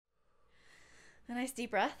A nice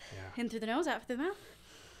deep breath. Yeah. In through the nose, out through the mouth.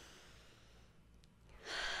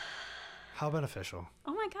 How beneficial.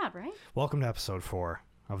 Oh my God, right? Welcome to episode 4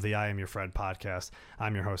 of the I Am Your Friend podcast.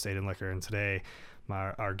 I'm your host, Aiden Licker, and today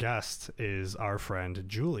our guest is our friend,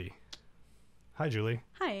 Julie. Hi, Julie.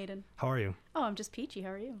 Hi, Aiden. How are you? Oh, I'm just peachy. How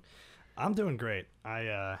are you? I'm doing great.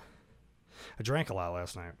 I drank a lot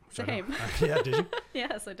last night. Same. Yeah, did you?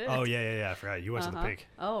 Yes, I did. Oh, yeah. I forgot. You went to the Pink.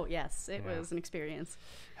 Oh, yes. It Yeah. was an experience.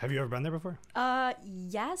 Have you ever been there before?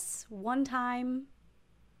 Yes. One time.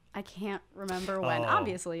 I can't remember when. Oh,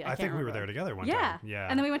 Obviously, I can't think we were remember. there together one Yeah. time. Yeah.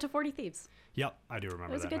 And then we went to 40 Thieves. Yep, I do remember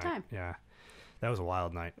that. It was a good night. time. Yeah. That was a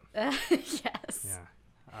wild night. Yes. Yeah.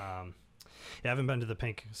 I haven't been to the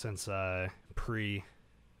Pink since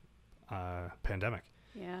pre-pandemic.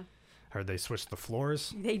 Yeah. Heard they switched the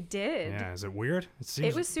floors. They did. Yeah, is it weird?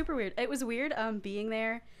 It was super weird. It was weird being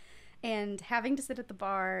there and having to sit at the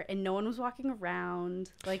bar and no one was walking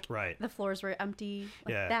around. Like, right. The floors were empty.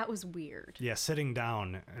 Like, Yeah. That was weird. Yeah, sitting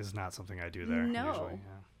down is not something I do there. No. Usually.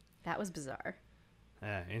 That was bizarre.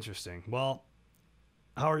 Yeah, interesting. Well,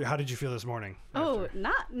 how are you? How did you feel this morning? Oh, after?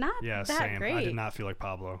 not Yeah, that same. great. I did not feel like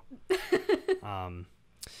Pablo.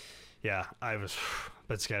 Yeah, I was a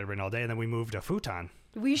bit scatterbrained all day, and then we moved a futon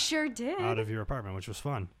We sure did. out of your apartment, which was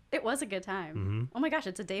fun. It was a good time. Mm-hmm. Oh my gosh,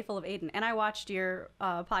 it's a day full of Aiden. And I watched your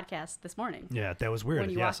podcast this morning. Yeah, that was weird. When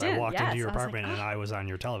you Yes, walked in, I walked yes, into your I was like, apartment and I was on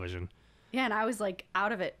your television. Yeah, and I was like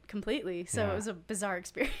out of it completely. So Yeah. it was a bizarre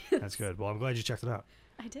experience. That's good. Well, I'm glad you checked it out.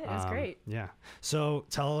 I did. It was great. Yeah. So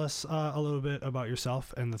tell us a little bit about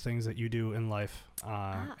yourself and the things that you do in life.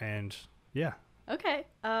 And yeah. Okay.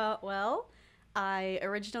 Well, I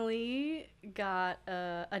originally got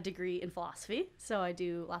a degree in philosophy, so I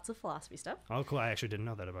do lots of philosophy stuff. Oh, cool. I actually didn't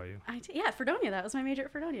know that about you. Yeah, at Fredonia. That was my major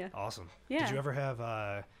at Fredonia. Awesome. Yeah. Did you ever have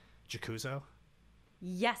Jacuzo?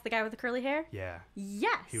 Yes, the guy with the curly hair? Yeah.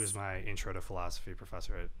 Yes. He was my intro to philosophy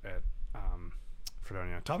professor at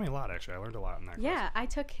Fredonia. Taught me a lot, actually. I learned a lot in that class. Yeah, I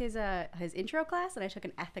took his intro class and I took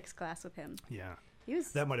an ethics class with him. Yeah. He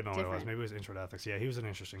was That might have been what it was. different. Maybe it was intro to ethics. Yeah, he was an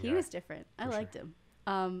interesting guy. He was different. I For liked sure. him.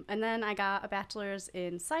 And then I got a bachelor's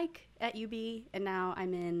in psych at UB, and now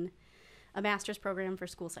I'm in a master's program for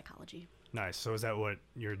school psychology. Nice. So is that what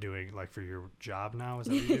you're doing, like, for your job now? Is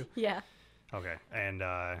that what you do? Yeah. Okay. And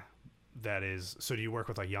that is, so do you work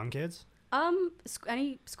with, like, young kids?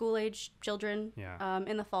 Any school age children. Yeah.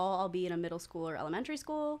 In the fall, I'll be in a middle school or elementary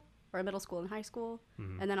school, or a middle school and high school,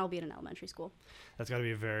 and then I'll be in an elementary school. That's got to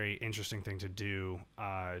be a very interesting thing to do,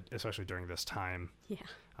 especially during this time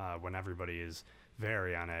Yeah. when everybody is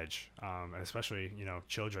very on edge, and especially,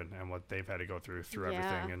 children and what they've had to go through Yeah.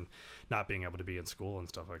 everything and not being able to be in school and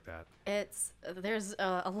stuff like that. There's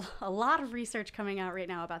a lot of research coming out right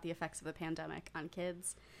now about the effects of the pandemic on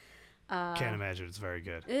kids. Can't imagine it's very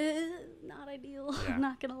good. Not ideal. Yeah. I'm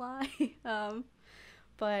not gonna lie.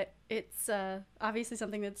 But it's obviously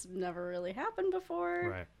something that's never really happened before.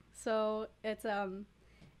 Right. So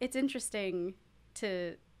it's interesting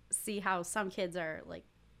to see how some kids are like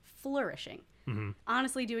flourishing,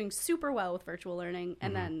 honestly doing super well with virtual learning,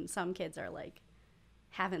 and then some kids are like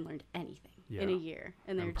haven't learned anything in a year,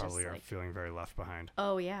 and they're probably just are like, feeling very left behind.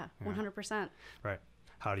 oh yeah, 100%. Right.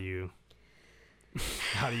 How do you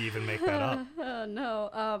even make that up?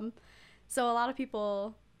 No. So a lot of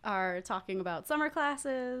people are talking about summer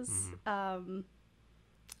classes.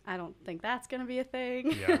 I don't think that's going to be a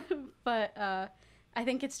thing. Yeah. But I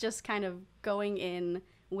think it's just kind of going in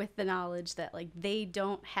with the knowledge that like they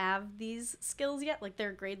don't have these skills yet, like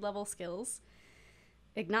their grade level skills,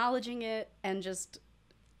 acknowledging it and just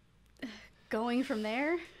going from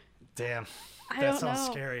there. Damn. I That don't sounds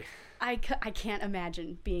know. scary. I can't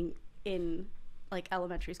imagine being in like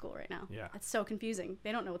elementary school right now. Yeah. It's so confusing.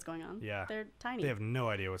 They don't know what's going on. Yeah. They're tiny. They have no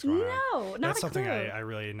idea what's going on. No, not That's a something clue. I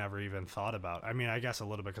really never even thought about. I mean, I guess a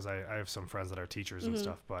little bit because I have some friends that are teachers and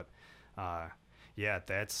stuff, but yeah,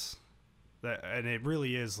 and it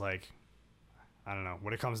really is like, I don't know,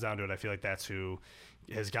 when it comes down to it, I feel like that's who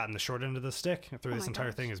has gotten the short end of the stick through this my entire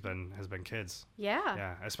gosh. thing has been kids. Yeah.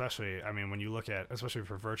 Yeah, especially, I mean, when you look at, especially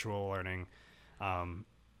for virtual learning,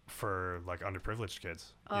 for like underprivileged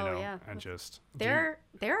kids, you Oh, know, yeah. and just There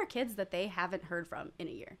are kids that they haven't heard from in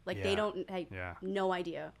a year. Like they Yeah. don't Yeah. no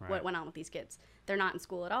idea Right. what went on with these kids. They're not in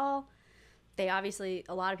school at all. They obviously,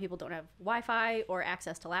 a lot of people don't have Wi-Fi or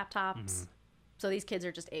access to laptops. So these kids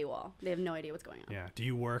are just AWOL. They have no idea what's going on. Yeah. Do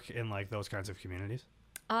you work in like those kinds of communities?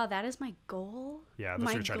 That is my goal. Yeah, that's my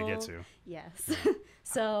what you're trying to get goal- to. Yes.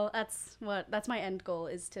 So that's my end goal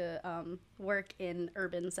is to work in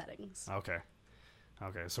urban settings. Okay.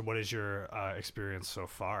 So what is your experience so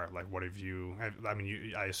far? Like,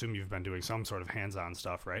 I assume you've been doing some sort of hands-on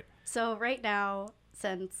stuff, right? So right now,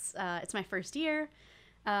 since it's my first year.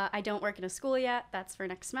 I don't work in a school yet. That's for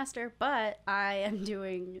next semester. But I am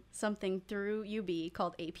doing something through UB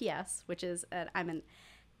called APS, which is I'm an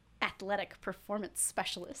athletic performance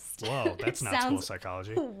specialist. Whoa, that's not school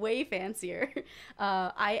psychology. Way fancier.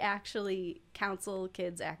 I actually counsel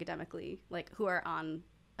kids academically, like who are on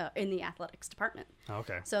in the athletics department.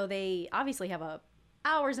 Okay. So they obviously have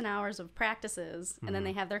hours and hours of practices, and then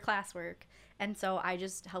they have their classwork. And so I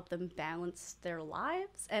just help them balance their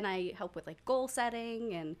lives, and I help with like goal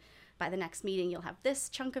setting, and by the next meeting you'll have this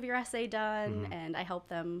chunk of your essay done, and I help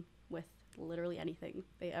them with literally anything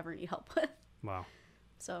they ever need help with. Wow.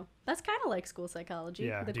 So that's kind of like school psychology.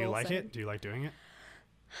 Yeah. Do you like it? Do you like doing it?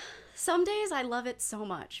 Some days I love it so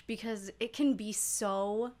much because it can be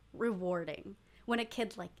so rewarding when a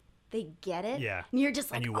kid they get it. Yeah. And you're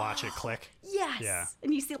just like, and you watch it click. Yes. Yeah.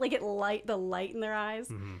 And you see the light in their eyes.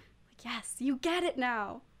 Mm-hmm. Like, yes, you get it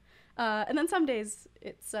now. And then some days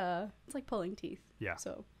it's like pulling teeth. Yeah.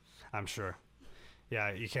 So I'm sure.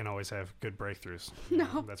 Yeah, you can't always have good breakthroughs.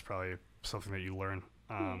 No. That's probably something that you learn.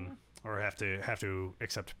 Or have to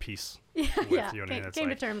accept peace. Yeah, with, yeah. You know what I mean? Came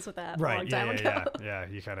to terms with that right, a long time ago. Yeah,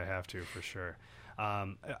 you kind of have to for sure.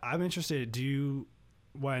 I'm interested. Do you,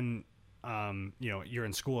 when you're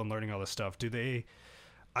in school and learning all this stuff, do they?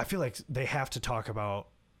 I feel like they have to talk about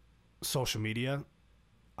social media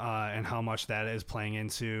and how much that is playing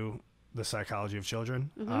into the psychology of children,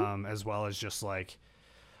 as well as just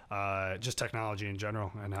just technology in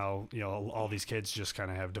general, and how all these kids just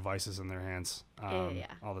kind of have devices in their hands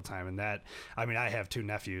all the time. And that, I mean, I have two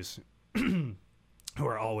nephews who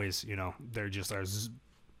are always, they're just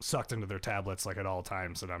sucked into their tablets like at all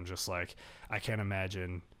times, and I'm just like, I can't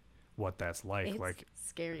imagine what that's like. It's like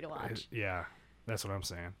scary to watch. Yeah, that's what I'm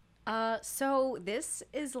saying. So this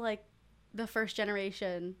is like the first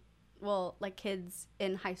generation, well, like kids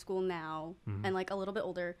in high school now and like a little bit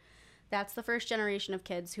older. That's the first generation of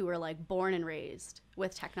kids who were like born and raised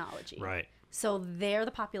with technology. Right. So they're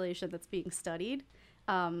the population that's being studied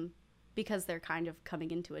because they're kind of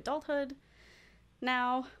coming into adulthood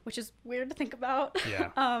now, which is weird to think about.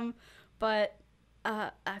 Yeah. But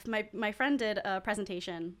my friend did a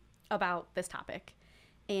presentation about this topic,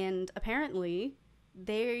 and apparently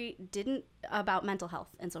they didn't, about mental health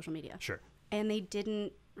and social media. Sure. And they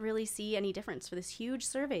didn't really see any difference for this huge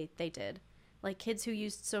survey they did. Like kids who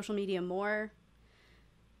used social media more,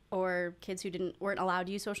 or kids who weren't allowed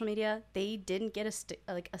to use social media, they didn't get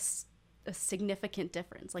a significant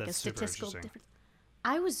difference, like That's a statistical super difference.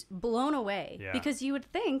 I was blown away because you would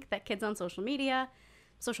think that kids on social media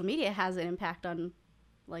has an impact on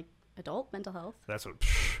like adult mental health. That's what.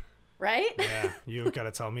 Right? Yeah, you got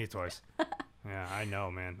to tell me twice. Yeah, I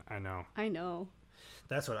know, man. I know.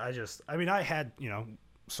 That's what I had,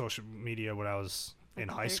 social media when I was in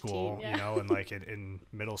high 13, school, and like in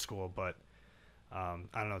middle school, but I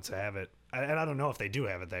don't know, to have it, and I don't know if they do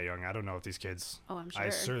have it that young. I don't know if these kids. Oh, I'm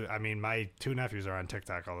sure. I mean, my two nephews are on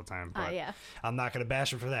TikTok all the time, but yeah. I'm not gonna bash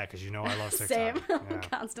them for that because I love TikTok. Same. Yeah.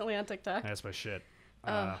 Constantly on TikTok. That's my shit.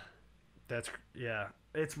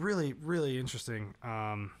 It's really, really interesting.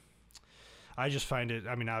 I just find it,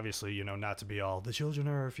 I mean, obviously, not to be all the children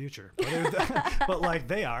are our future, but like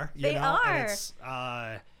they are, they are. And it's,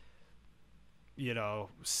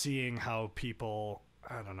 seeing how people,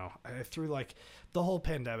 I don't know, through like the whole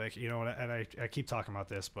pandemic, and I keep talking about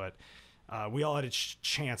this, but we all had a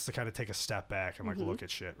chance to kind of take a step back and like look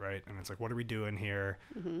at shit, right? And it's like, what are we doing here?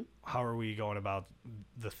 How are we going about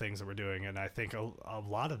the things that we're doing? And I think a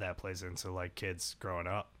lot of that plays into like kids growing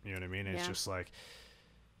up, you know what I mean? It's just like,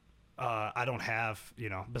 I don't have,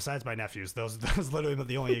 besides my nephews, those literally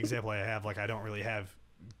the only example I have. Like, I don't really have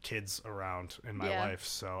kids around in my life,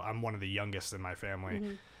 so I'm one of the youngest in my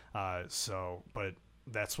family. But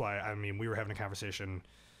that's why, I mean, we were having a conversation.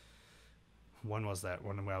 When was that?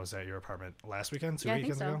 When I was at your apartment last weekend, 2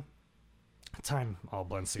 weekends ago. Time all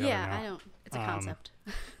blends together now. I don't. It's a concept.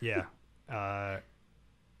 Yeah.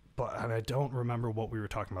 But I don't remember what we were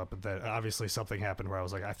talking about, but that obviously something happened where I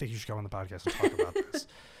was like, I think you should go on the podcast and talk about this.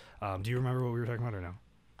 Do you remember what we were talking about or no?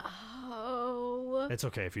 Oh. It's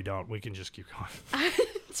okay if you don't. We can just keep going.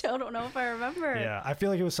 I don't know if I remember. Yeah, I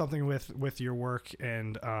feel like it was something with your work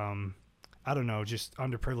and I don't know, just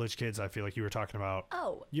underprivileged kids. I feel like you were talking about.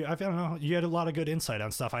 Oh. I don't know. You had a lot of good insight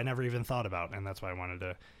on stuff I never even thought about, and that's why I wanted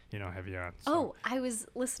to, have you on. So. Oh, I was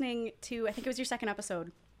listening to, I think it was your second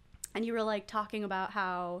episode, and you were like talking about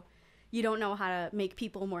how you don't know how to make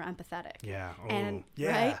people more empathetic. Yeah. Oh, and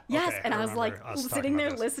yeah. right? Yes. Okay, and I was like sitting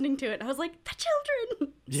there listening to it. And I was like, the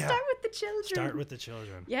children. Yeah. Start with the children. Start with the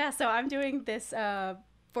children. Yeah. So I'm doing this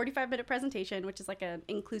 45-minute presentation, which is like an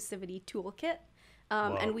inclusivity toolkit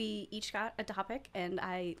And we each got a topic, and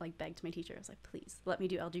I like begged my teacher. I was like, please let me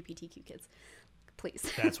do LGBTQ kids, please.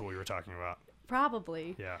 That's what we were talking about.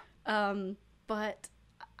 Probably. Yeah. But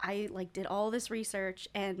I like did all this research,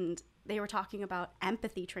 and they were talking about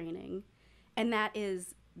empathy training, and that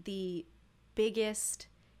is the biggest.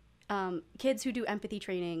 Kids who do empathy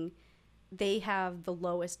training, they have the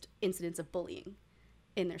lowest incidence of bullying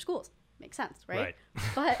in their schools. Makes sense, right?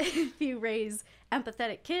 But if you raise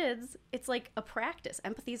empathetic kids, it's like a practice.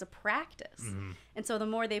 Empathy is a practice. And so the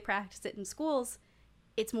more they practice it in schools,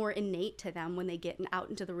 it's more innate to them when they get out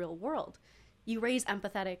into the real world. You raise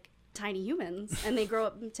empathetic tiny humans, and they grow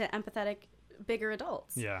up to empathetic bigger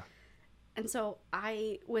adults. Yeah. And so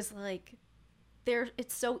I was like,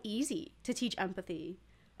 it's so easy to teach empathy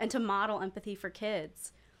and to model empathy for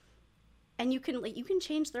kids. And you can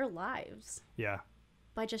change their lives. Yeah.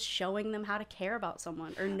 By just showing them how to care about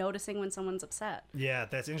someone or noticing when someone's upset. Yeah,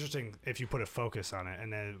 that's interesting if you put a focus on it.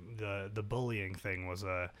 And then the bullying thing was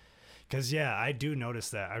because, yeah, I do notice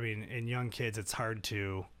that. I mean, in young kids, it's hard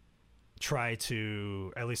to try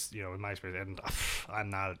to, at least, you know, in my experience, and I'm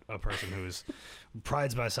not a person who's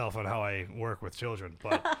prides myself on how I work with children,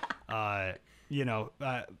 but, you know,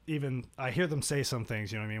 even I hear them say some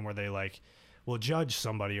things, you know what I mean, where they like will judge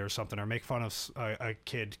somebody or something or make fun of a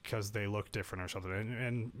kid because they look different or something.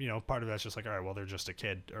 And, you know, part of that's just like, all right, well, they're just a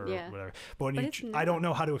kid or whatever. But when I don't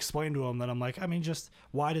know how to explain to them that I'm like, I mean, just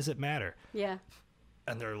why does it matter? Yeah.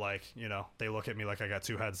 And they're like, you know, they look at me like I got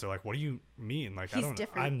two heads. They're like, what do you mean? Like, He's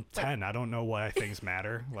different. I'm 10. I don't know why things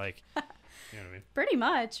matter. Like, you know what I mean? Pretty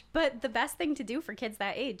much. But the best thing to do for kids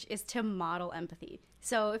that age is to model empathy.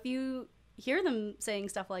 So if you hear them saying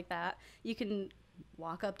stuff like that, you can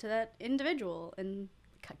walk up to that individual and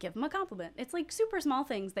give them a compliment. It's like super small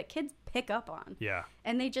things that kids pick up on. Yeah.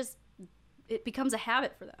 And it becomes a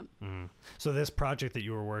habit for them. Mm. So this project that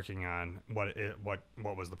you were working on, what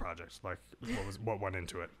was the project? Like, what went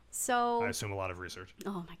into it? So I assume a lot of research.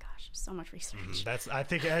 Oh my gosh, so much research. I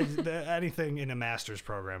think anything in a master's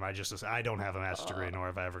program, I don't have a master's degree, nor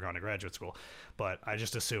have I ever gone to graduate school, but I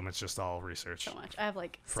just assume it's just all research. So much. I have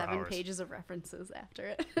like 7 pages of references after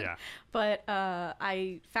it. Yeah. But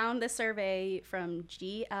I found this survey from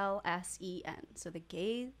GLSEN, so the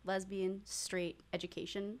Gay, Lesbian, Straight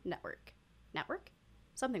Education Network,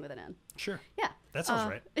 something with an N. Sure. Yeah. That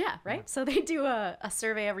sounds right. Yeah, right. Yeah. So they do a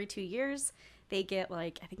survey every 2 years. They get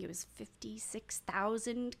I think it was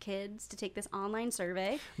 56,000 kids to take this online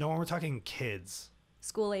survey. No, when we're talking kids.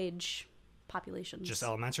 School age populations. Just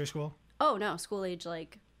elementary school? Oh, no. School age,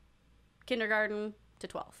 like kindergarten to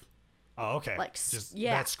 12. Oh, okay.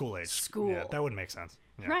 That's school age. School. Yeah, that would make sense.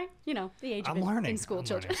 Yeah. Right. You know, the age of in school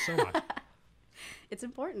children. So much. It's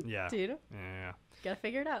important. Yeah. Dude. Yeah. Gotta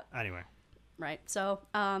figure it out. Anyway. Right. So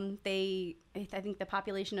I think the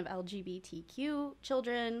population of LGBTQ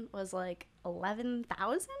children was like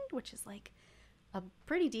 11,000, which is like a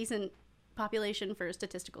pretty decent population for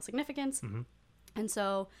statistical significance. Mm-hmm. And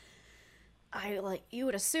so you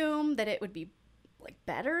would assume that it would be like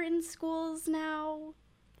better in schools now.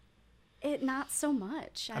 Not so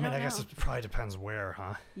much. I don't know. guess it probably depends where,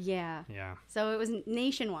 huh? Yeah. Yeah. So it was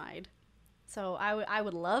nationwide. So I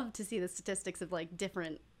would love to see the statistics of like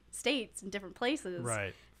different states and different places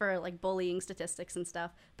for like bullying statistics and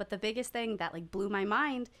stuff. But the biggest thing that like blew my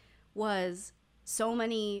mind was so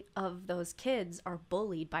many of those kids are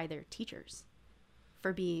bullied by their teachers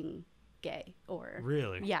for being gay or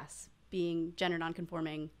really, yes, being gender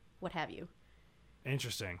nonconforming, what have you.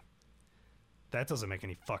 Interesting. That doesn't make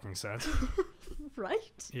any fucking sense.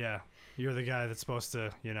 Right? Yeah. You're the guy that's supposed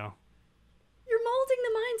to, you know. You're molding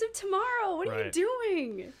the minds of tomorrow. What are you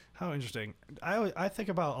doing? How interesting. I think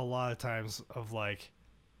about a lot of times of like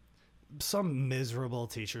some miserable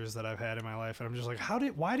teachers that I've had in my life, and I'm just like,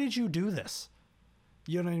 why did you do this?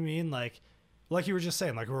 You know what I mean? Like you were just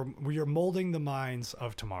saying, like you're molding the minds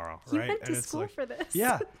of tomorrow, right? You went to school for this.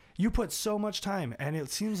 Yeah. You put so much time, and it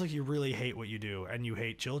seems like you really hate what you do, and you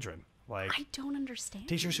hate children. Like I don't understand.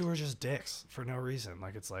 Teachers who are just dicks for no reason.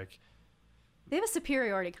 Like it's like they have a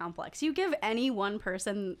superiority complex. You give any one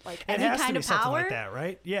person like any kind of power. It has to be something like that,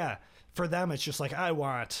 right? Yeah. For them, it's just like I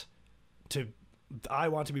want to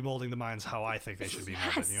be molding the minds how I think they should be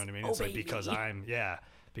molded. You know what I mean? It's like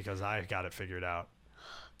because I got it figured out.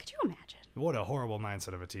 Could you imagine? What a horrible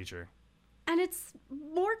mindset of a teacher. And it's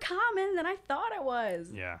more common than I thought it was.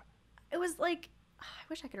 Yeah. It was like, I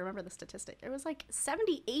wish I could remember the statistic. It was like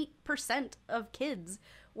 78% of kids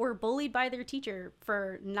were bullied by their teacher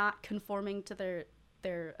for not conforming to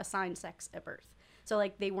their assigned sex at birth. So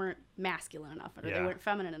like they weren't masculine enough or they weren't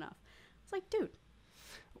feminine enough. It's like, dude.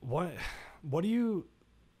 What do you,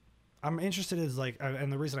 I'm interested is like,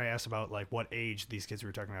 and the reason I asked about like what age these kids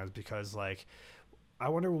were talking about is because like, I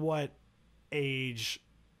wonder what age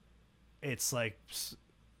it's like,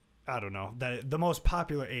 I don't know, that the most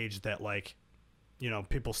popular age that like, you know,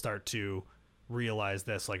 people start to realize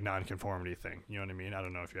this like nonconformity thing. You know what I mean? I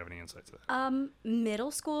don't know if you have any insights to that.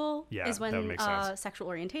 Middle school is that would when make sense. sexual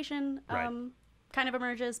orientation Right. kind of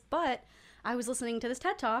emerges. But I was listening to this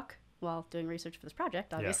TED Talk while doing research for this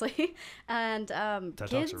project, obviously. And TED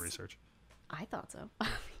kids, Talks are research. I thought so.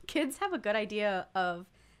 Kids have a good idea of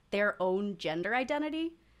their own gender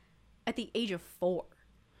identity at the age of 4.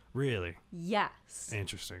 Really? Yes.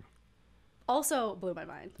 Interesting. Also blew my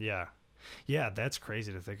mind. Yeah. Yeah, that's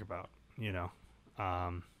crazy to think about, you know.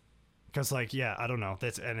 Because like, yeah, I don't know.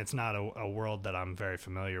 And it's not a world that I'm very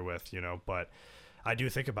familiar with, you know, but I do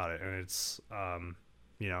think about it, and it's,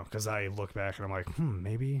 you know, because I look back and I'm like,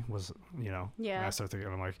 maybe was, you know, Yeah. And I start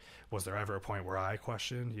thinking, I'm like, was there ever a point where I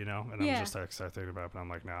questioned, you know, and Yeah. I'm just like, start thinking about it, but I'm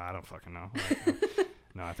like, no, I don't fucking know. Like,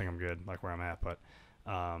 no, I think I'm good, like where I'm at, but,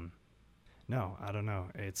 no, I don't know.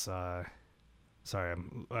 It's, sorry,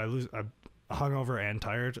 I'm hungover and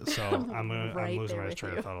tired, so I'm Right losing there my with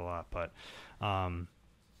train you. of thought a lot, but,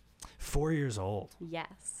 4 years old,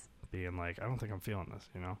 Yes. being like, I don't think I'm feeling this,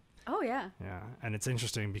 you know? Oh, yeah. Yeah. And it's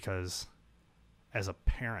interesting because as a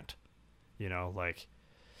parent, you know, like,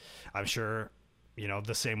 I'm sure, you know,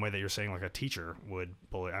 the same way that you're saying like a teacher would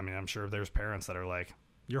bully. I mean, I'm sure there's parents that are like,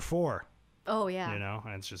 you're 4, Oh, yeah. you know,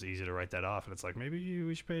 and it's just easy to write that off. And it's like, maybe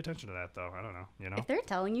we should pay attention to that though. I don't know, you know? If they're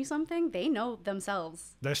telling you something, they know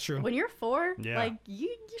themselves. That's true. When you're 4, Yeah. like,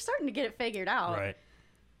 you're starting to get it figured out. Right.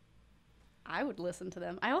 I would listen to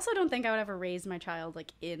them. I also don't think I would ever raise my child,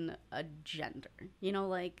 like, in a gender. You know,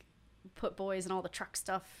 like, put boys in all the truck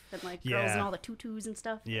stuff and, like, girls in Yeah. all the tutus and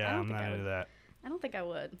stuff. I Yeah. don't I'm think not I into would. that. I don't think I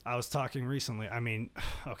would. I was talking recently. I mean,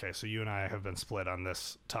 okay, so you and I have been split on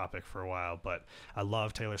this topic for a while, but I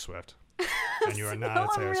love Taylor Swift. And you are not No, a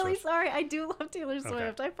Taylor I'm really Swift. sorry. I do love Taylor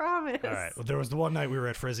Swift. I promise. All right. Well, there was the one night we were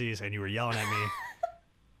at Frizzy's and you were yelling at me.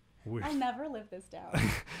 I never live this down.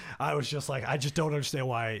 I was just like, I just don't understand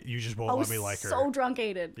why you just won't I let was me like her. so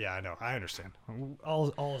drunkated. Yeah, I know. I understand. All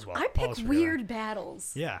is well. I All pick is forgiven. weird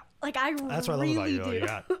battles. Yeah. Like, I That's what really I love about you,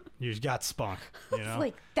 though. do. You got spunk, you know?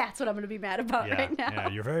 Like, that's what I'm going to be mad about yeah, right now. yeah,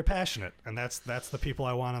 you're very passionate. And that's the people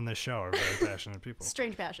I want on this show are very passionate people.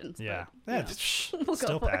 Strange passions. Yeah. But, you know, we'll go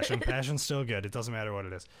Still for passion. it. Passion's still good. It doesn't matter what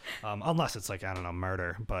it is. Unless it's like, I don't know,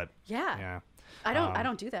 murder. But Yeah. yeah. I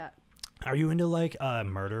don't do that. Are you into like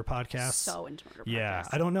murder podcasts? So into murder Yeah, podcasts.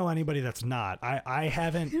 I don't know anybody that's not. I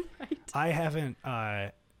haven't Right. I haven't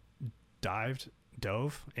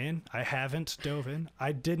dove in. I haven't dove in.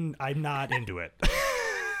 I'm not into it.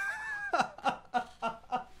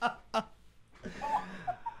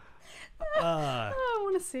 I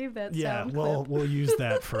want to save that Yeah, sound we'll clip. use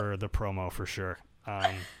that for the promo for sure.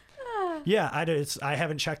 Yeah, I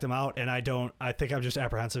haven't checked them out, and I think I'm just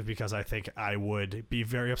apprehensive because I think I would be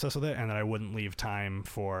very obsessed with it, and that I wouldn't leave time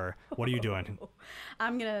for. What are you doing?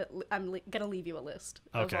 I'm gonna leave you a list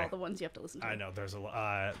of Okay. all the ones you have to listen to. I know there's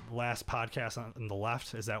a last podcast on the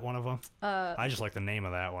left. Is that one of them? I just like the name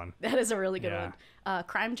of that one. That is a really good Yeah. one.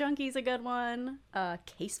 Crime Junkie's a good one.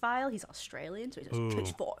 Case File. He's Australian, so he says Ooh.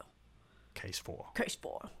 Case File. Case 4. Case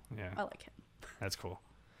File. Yeah, I like him. that's cool.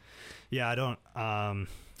 Yeah, I don't.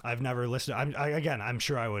 I've never listened. I'm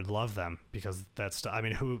sure I would love them because that's. I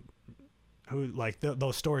mean, who like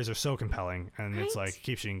those stories are so compelling, and it's Right? like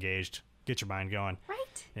keeps you engaged, get your mind going.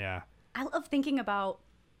 Right? Yeah. I love thinking about.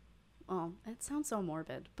 Well, it sounds so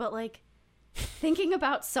morbid, but like thinking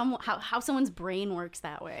about how someone's brain works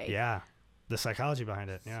that way. Yeah. The psychology behind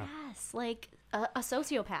it. Yeah. Yes, like a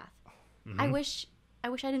sociopath. Mm-hmm. I wish I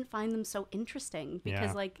didn't find them so interesting because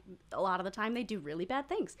Yeah. like a lot of the time they do really bad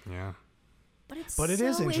things. Yeah. But It so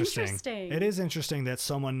is interesting. It is interesting that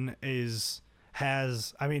someone has.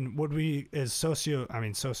 I mean,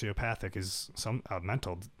 sociopathic is some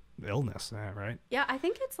mental illness, right? Yeah, I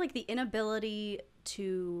think it's like the inability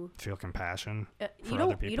to Feel compassion for you other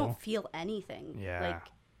don't people. feel anything. Yeah. Like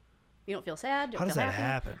you don't feel sad. How does that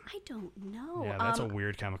happen? I don't know. Yeah, that's a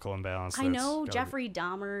weird chemical imbalance. I that's know gotta Jeffrey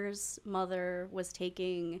Dahmer's mother was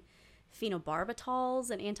taking phenobarbitals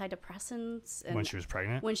and antidepressants and when she was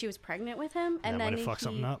pregnant. when she was pregnant with him, and That then might have fucked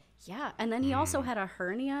something up. Yeah, and then he also had a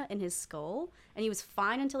hernia in his skull, and he was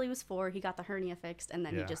fine until he was 4. He got the hernia fixed, and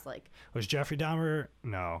then he Yeah. just like Was Jeffrey Dahmer?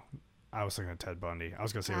 No, I was thinking of Ted Bundy. I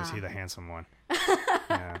was gonna say, was he the handsome one?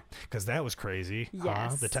 Yeah, because that was crazy.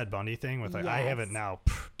 Yes. The Ted Bundy thing with like, I haven't now,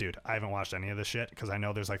 dude. I haven't watched any of this shit because I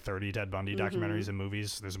know there's like 30 Ted Bundy documentaries and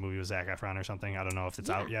movies. There's a movie with Zac Efron or something. I don't know if it's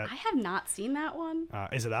out yet. I have not seen that one.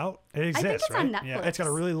 Is it out? It exists, think it's right? on Yeah, it's got a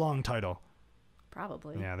Netflix. really long title.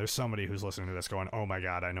 Probably. Yeah, there's somebody who's listening to this going, "Oh my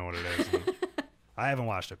god, I know what it is." And I haven't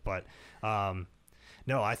watched it, but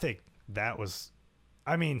no, I think that was.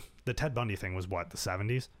 I mean, the Ted Bundy thing was what, the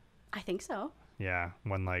 70s? I think so. Yeah,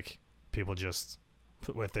 when like people just,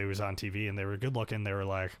 if they was on TV and they were good looking, they were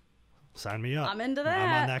like, "Sign me up. I'm into that.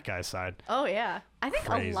 I'm on that guy's side." Oh yeah, I think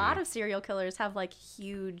Crazy. a lot of serial killers have like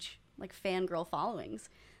huge like fangirl followings.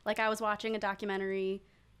 Like I was watching a documentary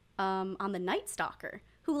on the Night Stalker,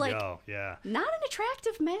 who like yeah. not an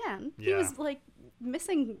attractive man. He Yeah. was like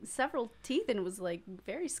missing several teeth and was like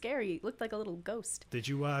very scary. Looked like a little ghost. Did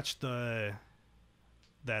you watch that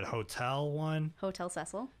hotel one? Hotel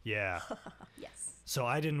Cecil. Yeah. Yes. So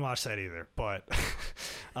I didn't watch that either, but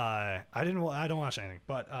I don't watch anything,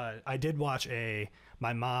 but I did watch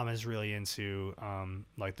my mom is really into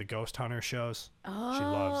like the ghost hunter shows. Oh. She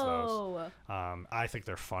loves those. I think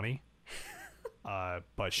they're funny.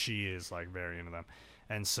 But she is like very into them.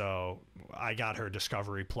 And so I got her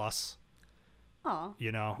Discovery Plus. Oh.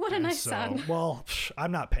 You know, What a and nice so, son. Well,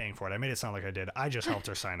 I'm not paying for it. I made it sound like I did. I just helped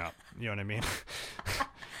her sign up. You know what I mean?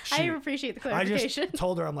 I appreciate the I clarification. just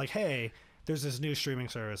told her, I'm like, hey, there's this new streaming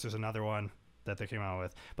service. There's another one that they came out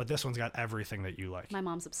with, but this one's got everything that you like. My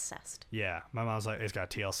mom's obsessed. Yeah, my mom's like, it's got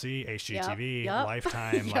TLC, HGTV, Yep.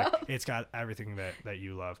 Lifetime. Yep. Like, it's got everything that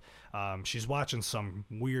you love. She's watching some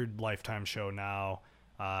weird Lifetime show now,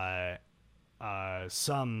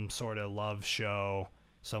 some sort of love show,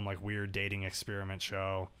 some like weird dating experiment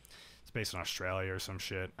show. It's based in Australia or some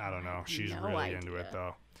shit. I don't know. She's no really idea. into it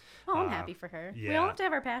though. Oh, I'm happy for her. We yeah. all have to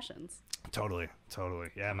have our passions. Totally.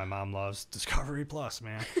 Yeah, my mom loves Discovery Plus,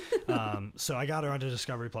 man. So I got her onto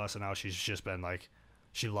Discovery Plus, and now she's just been like,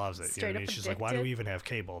 she loves it. Straight you know what I mean? up She's like, why do addicted. we even have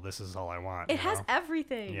cable? This is all I want. It you has know?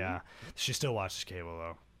 everything. Yeah. She still watches cable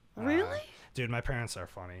though. Really? Dude, my parents are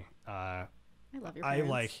funny. I love your I parents.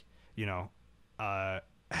 like, you know,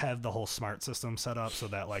 have the whole smart system set up so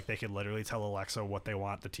that like they could literally tell Alexa what they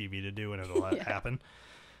want the TV to do and it'll happen.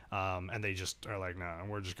 And they just are like, no,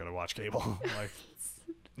 we're just gonna watch cable. Like,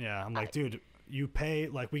 yeah, I'm like, dude, you pay,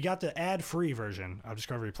 like, we got the ad-free version of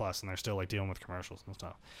Discovery Plus, and they're still like dealing with commercials and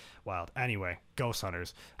stuff. Wild. Anyway, Ghost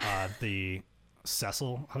Hunters, the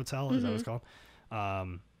Cecil Hotel, is that what it's called?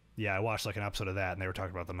 Yeah, I watched like an episode of that, and they were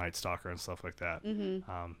talking about the Night Stalker and stuff like that. In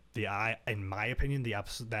my opinion,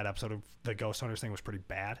 that episode of the Ghost Hunters thing was pretty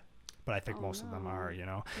bad. But I think most of them are, you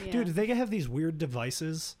know. Yeah. Dude, they have these weird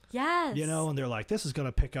devices, Yes. you know, and they're like, this is going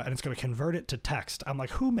to pick up, and it's going to convert it to text. I'm like,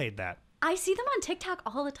 who made that? I see them on TikTok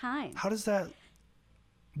all the time. How does that,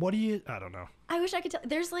 what do you, I don't know. I wish I could tell.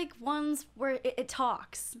 There's like ones where it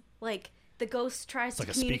talks. Like the ghost tries to like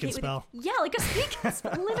a communicate speak and with spell? you. Yeah, like a speak and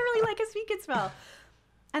spell. Literally like a speak and spell.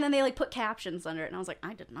 And then they like put captions under it, and I was like,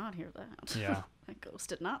 I did not hear that. Yeah. That ghost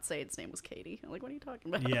did not say its name was Katie. I'm like, what are you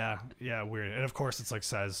talking about? Yeah, weird. And of course, it's like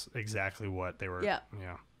says exactly what they were. Yeah.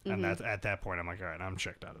 Yeah. And that's at that point, I'm like, all right, I'm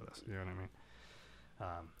checked out of this. You know what I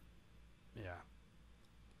mean? Yeah.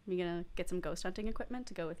 You gonna get some ghost hunting equipment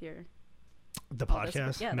to go with your? The Oh, this-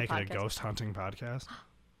 podcast, yeah, the make it a podcast. ghost hunting podcast.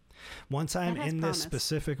 One time That has in promise. this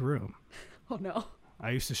specific room, Oh no. I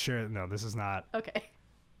used to share. No, this is not. Okay.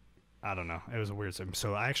 I don't know. It was a weird.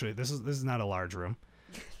 So actually, this is not a large room.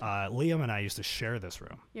 Liam and I used to share this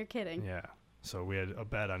room. You're kidding. Yeah. So we had a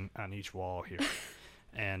bed on each wall here.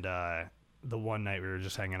 And the one night we were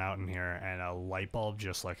just hanging out in here and a light bulb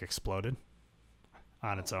just like exploded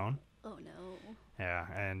on its own. Oh no. Yeah.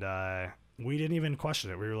 And we didn't even question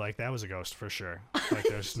it. We were like, that was a ghost for sure. Like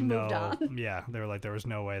there's Moved on. Yeah. They were like, there was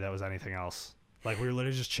no way that was anything else. Like we were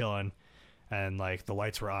literally just chilling and like the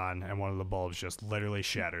lights were on and one of the bulbs just literally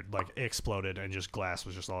shattered, like exploded, and just glass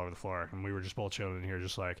was just all over the floor. And we were just both chilling in here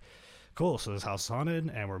just like, cool, so this house is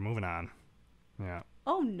haunted and we're moving on. Yeah.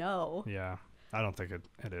 Oh no. Yeah. I don't think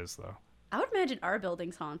it is though. I would imagine our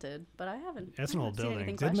building's haunted, but I haven't. It's I an haven't old seen building.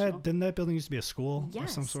 anything Didn't questionable. that building used to be a school Yes, of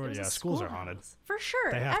some it sort? was Yeah, a schools are haunted. schoolhouse. For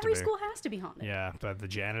sure. They have to Every be. school has to be haunted. Yeah, but the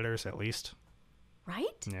janitors at least.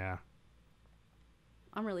 Right? Yeah.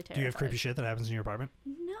 I'm really terrified. Do you have creepy shit that happens in your apartment?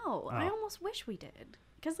 No, I Oh. almost wish we did.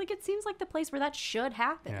 Because like it seems like the place where that should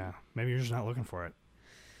happen. Yeah. Maybe you're just not looking for it.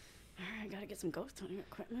 All right, gotta get some ghost hunting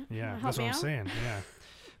equipment. Yeah, Help that's what me I'm out? saying. Yeah.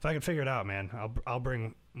 If I can figure it out, man, I'll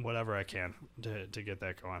bring whatever I can to get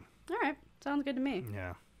that going. All right, sounds good to me.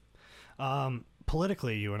 Yeah.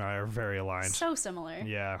 Politically, you and I are very aligned. So similar.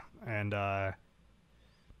 Yeah, and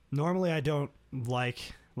normally I don't like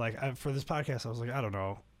for this podcast. I was like, I don't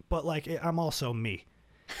know, but like I'm also me,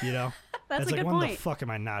 you know. That's it's a like good when point. the fuck am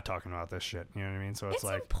I not talking about this shit? You know what I mean? So it's It's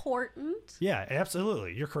like, important. yeah,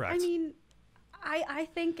 absolutely, you're correct. I mean, I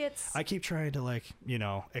think it's. I keep trying to like, you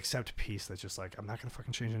know, accept peace. That's just like, I'm not gonna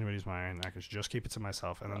fucking change anybody's mind. I can just keep it to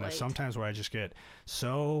myself. And then there's Right. sometimes where I just get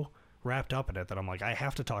so wrapped up in it that I'm like, I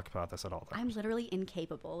have to talk about this at all times. I'm literally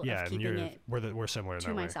incapable Yeah, of and keeping it we're similar in to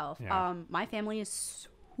that way. myself. Yeah. My family is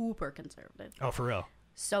super conservative. Oh, for real?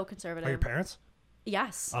 So conservative. Are your parents?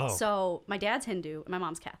 Yes. Oh. So my dad's Hindu and my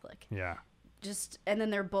mom's Catholic. Yeah. And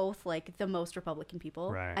then they're both like the most Republican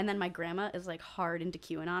people. Right. And then my grandma is like hard into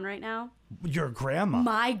QAnon right now. Your grandma?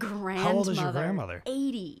 My grandmother. How old is your grandmother?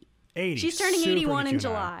 80. 80. She's turning Super 81 in QAnon.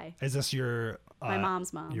 July. Is this your... My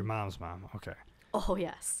mom's mom. Your mom's mom. Okay. Oh,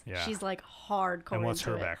 yes. Yeah. She's like hardcore And what's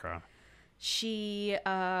into her it. background? She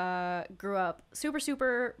grew up super,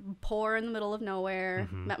 super poor in the middle of nowhere,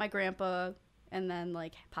 met my grandpa, and then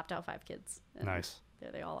like popped out 5 kids. And Nice.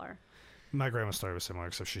 There they all are. My grandma's story was similar,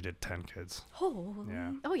 except she did 10 kids. Oh,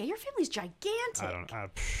 Yeah. Oh, yeah. Your family's gigantic.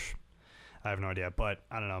 I have no idea, but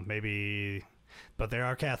I don't know. Maybe, but they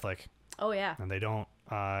are Catholic, Oh, yeah. and they don't.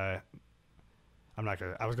 I'm not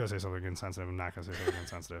gonna. I was gonna say something insensitive. I'm not gonna say something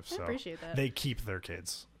insensitive. I So appreciate that. they keep their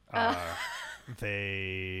kids.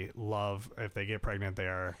 They love if they get pregnant, they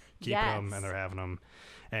are keeping them Yes. and they're having them.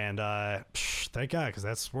 And thank God, because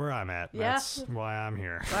that's where I'm at. Yeah. That's why I'm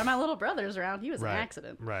here. When my little brother's around, he was Right. an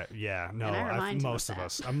accident. Right. Yeah. No. And I remind him most of of that.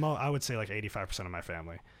 us. I would say like 85% of my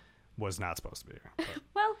family was not supposed to be here. But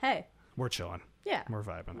Well, hey. we're chilling. Yeah. We're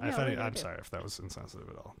vibing. Yeah, what are you gonna I'm do? sorry if that was insensitive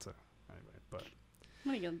at all. So, anyway, but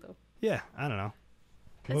What are you going to do? yeah, I don't know.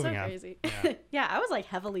 It's Moving so on. crazy. Yeah. Yeah, I was like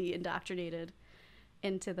heavily indoctrinated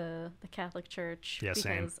into the Catholic Church Yeah, because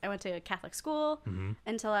same. I went to a Catholic school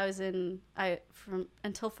until I was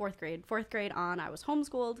until 4th grade. 4th grade on, I was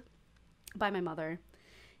homeschooled by my mother.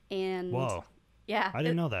 And Whoa. yeah. I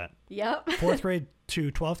didn't know that. Yep. 4th grade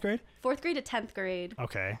to 12th grade? 4th grade to 10th grade.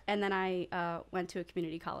 Okay. And then I went to a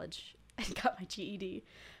community college and got my GED.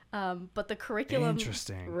 But the curriculum,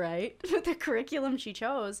 Interesting. right? The curriculum she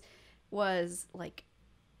chose was like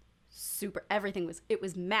everything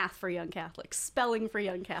was math for young Catholics, spelling for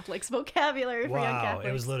young Catholics, vocabulary for young Wow. Catholics.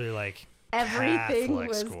 It was literally like everything Catholic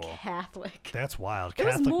was school. Catholic. That's wild. It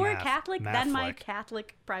was Catholic more math. Catholic than my Mathflick.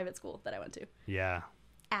 Catholic private school that I went to. Yeah.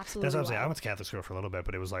 Absolutely. That's what I'm saying. I wild. went to Catholic school for a little bit,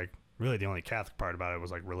 but it was like really the only Catholic part about it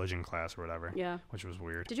was like religion class or whatever. Yeah. Which was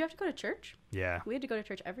weird. Did you have to go to church? Yeah. We had to go to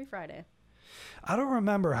church every Friday. I don't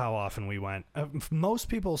remember how often we went. Most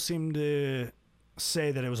people seem to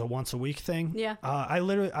say that it was a once a week thing. Yeah.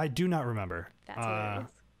 I do not remember. That's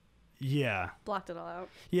hilarious. Yeah. Blocked it all out.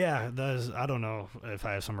 Yeah, I don't know if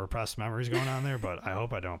I have some repressed memories going on there, but I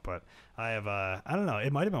hope I don't. But I have, I don't know.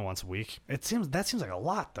 It might have been once a week. That seems like a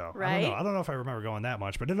lot, though. Right? I don't know if I remember going that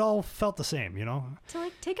much, but it all felt the same, you know? To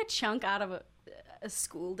like take a chunk out of a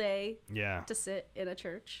school day Yeah. to sit in a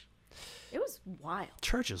church. It was wild.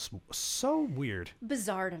 Church is so weird.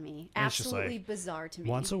 Bizarre to me. It's just Absolutely like, bizarre to me.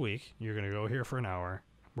 Once a week, you're going to go here for an hour.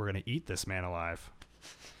 We're going to eat this man alive.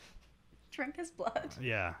 Drink his blood.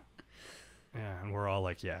 Yeah. Yeah, and we're all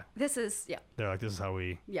like, yeah. This is They're like, this is how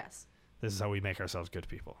we make ourselves good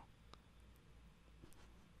people.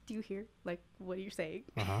 Do you hear like what you're saying?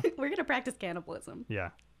 Uh-huh. We're gonna practice cannibalism. Yeah.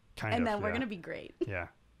 Kind of. And then we're yeah. gonna be great. Yeah.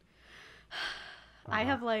 I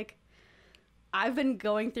have I've been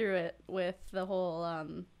going through it with the whole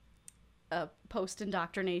post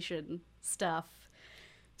indoctrination stuff.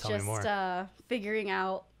 Tell me more. Figuring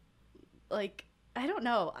out like I don't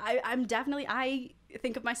know. I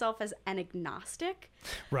think of myself as an agnostic.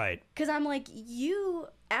 Right. Because I'm like, you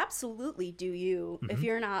absolutely do you. If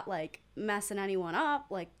you're not like messing anyone up,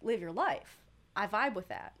 like live your life. I vibe with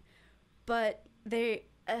that. But they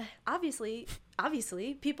obviously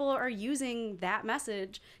people are using that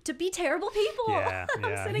message to be terrible people. Yeah, I'm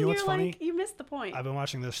yeah. sitting You know here what's funny? like, you missed the point. I've been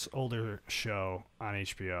watching this older show on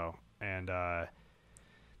HBO, and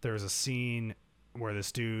there was a scene where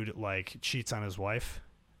this dude like cheats on his wife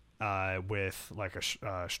with like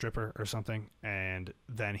a stripper or something, and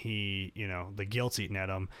then he, the guilt's eating at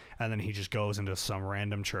him, and then he just goes into some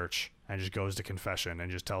random church and just goes to confession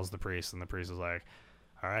and just tells the priest, and the priest is like,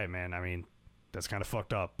 all right, man, I mean, that's kind of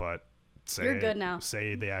fucked up, but You're good now.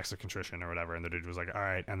 Say the acts of contrition or whatever. And the dude was like, all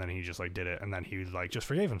right. And then he just like did it. And then he like just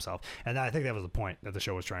forgave himself. And I think that was the point that the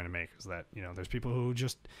show was trying to make, is that, there's people who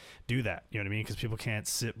just do that. You know what I mean? Because people can't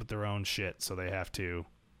sit with their own shit. So they have to,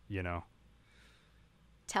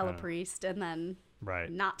 Tell a priest and then right.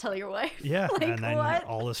 not tell your wife. Yeah. Like, and then what?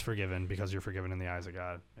 all is forgiven because you're forgiven in the eyes of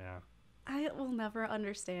God. Yeah. I will never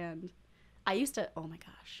understand. I used to, oh my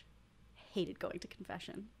gosh, hated going to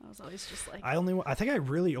confession. I was always just like, I think I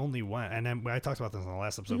really only went, and then I talked about this in the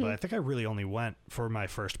last episode, but I think I really only went for my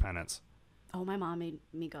first penance. oh, my mom made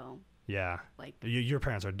me go. Yeah. Like, Your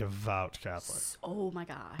parents are devout Catholic. oh my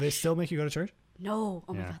gosh. They still make you go to church? No.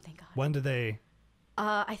 Oh my Yeah. God, thank God. When did they?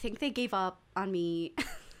 I think they gave up on me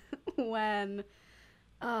when,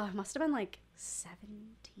 it must have been like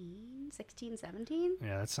 16, 17.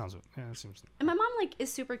 Yeah, that seems. And my mom like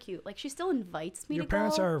is super cute. Like she still invites me Your to go.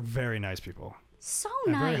 parents are very nice people. So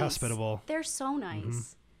They're nice. very hospitable. They're so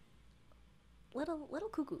nice. Little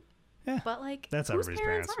cuckoo. Yeah. But like That's whose everybody's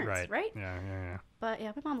parents parents, aren't, right? right? Yeah. But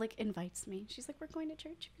yeah, my mom like invites me. She's like, "We're going to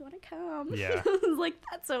church if you want to come." Yeah. I was like,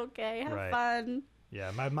 "That's okay. Have Right. fun."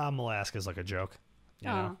 Yeah, my mom will ask as like a joke. You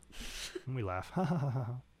know? And we laugh.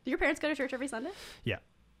 Do your parents go to church every Sunday? Yeah.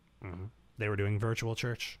 They were doing virtual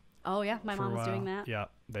church. Oh yeah, my for mom a was doing while. that. Yeah,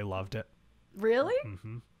 they loved it. Really?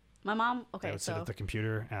 Mm-hmm. My mom. They Okay, would sit so at the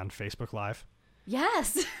computer on Facebook Live.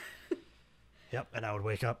 yes. Yep, and I would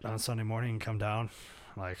wake up on Sunday morning and come down,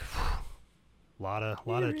 like, a lot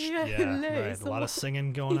of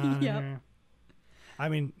singing going on in Yep. here. I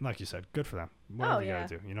mean, like you said, good for them. Whatever you gotta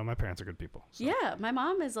do. You know, my parents are good people. So. Yeah, my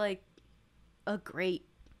mom is like a great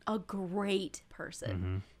person.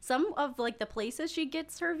 Mm-hmm. Some of like the places she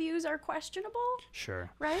gets her views are questionable, Sure.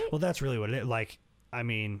 right? Well, that's really what it is. Like, I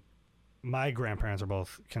mean, my grandparents are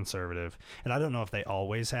both conservative, and I don't know if they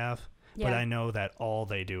always have, but Yeah. I know that all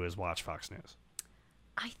they do is watch Fox News.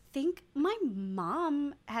 I think my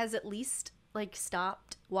mom has at least like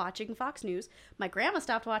stopped watching Fox News. My grandma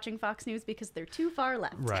stopped watching Fox News because they're too far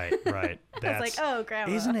left. Right. I was like, oh,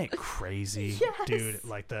 grandma. Isn't it crazy, Yes. dude?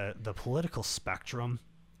 Like the political spectrum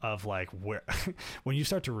of like where when you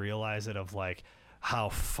start to realize it, of like how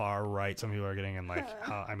far right some people are getting, and like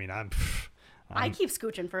how I keep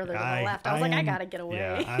scooching further to the left. I was like, I gotta get away.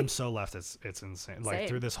 Yeah, I'm so left. It's insane. Like Same.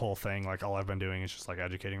 through this whole thing, like all I've been doing is just like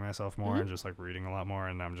educating myself more and just like reading a lot more.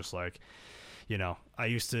 And I'm just like, you know, I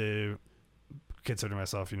used to consider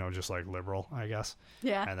myself, you know, just like liberal, I guess.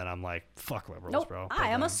 Yeah. And then I'm like, fuck liberals, Nope, bro. I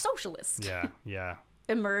am a socialist. Yeah.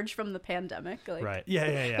 Emerge from the pandemic, like Right.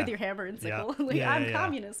 Yeah. with your hammer and sickle. Yeah. Like, Yeah, I'm yeah.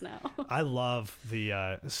 communist now. I love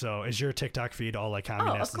the so is your TikTok feed all like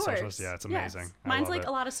communist of and course. socialist? Yeah, it's amazing. Yes. I Mine's love like it.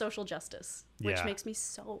 a lot of social justice, which Yeah. makes me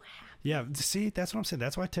so happy. Yeah, see, that's what I'm saying.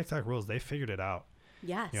 That's why TikTok rules. They figured it out.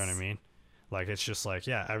 Yes. You know what I mean? Like it's just like,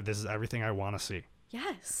 this is everything I want to see.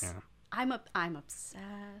 Yes. Yeah. I'm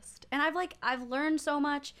obsessed. And I've learned so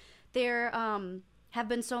much. There have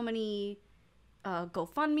been so many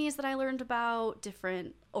GoFundMes that I learned about,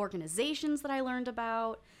 different organizations that I learned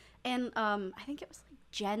about. And I think it was like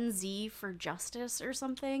Gen Z for Justice or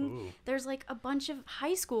something. Ooh. There's like a bunch of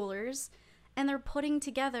high schoolers and they're putting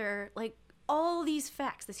together like all these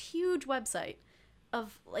facts, this huge website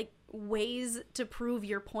of like ways to prove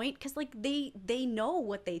your point, because like they know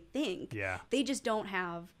what they think. Yeah. They just don't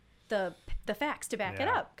have the facts to back it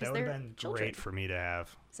up because that would they're have been children. great for me to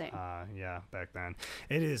have. Same. Back then.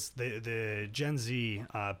 It is the Gen Z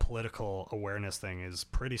political awareness thing is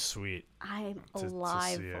pretty sweet. I'm to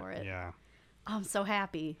alive see for it. Yeah. I'm so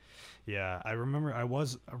happy. Yeah, I remember I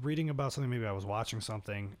was reading about something, maybe I was watching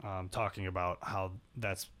something, talking about how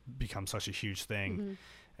that's become such a huge thing.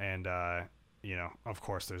 And, you know, of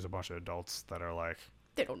course, there's a bunch of adults that are like,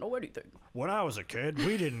 They don't know anything. when I was a kid,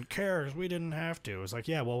 we didn't care because we didn't have to. It was like,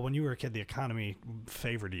 yeah, well, when you were a kid, the economy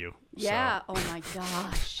favored you. Yeah. So, Oh my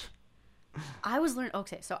gosh. I was learning.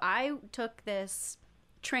 Okay, so I took this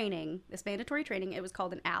training, this mandatory training. It was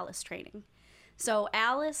called an ALICE training. So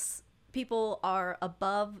ALICE people are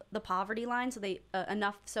above the poverty line, so they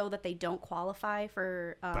enough so that they don't qualify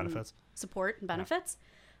for benefits. support and benefits.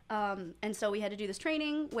 And so we had to do this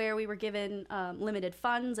training where we were given limited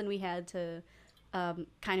funds, and we had to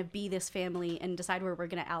kind of be this family and decide where we're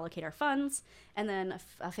going to allocate our funds. And then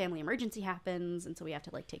a family emergency happens, and so we have to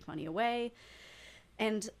like take money away.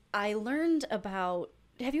 And I learned about.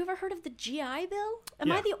 Have you ever heard of the GI Bill?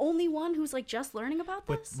 Am I Yeah. the only one who's like just learning about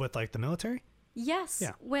this? With like the military? Yes.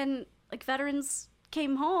 Yeah. When like veterans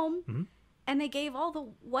came home Mm-hmm. and they gave all the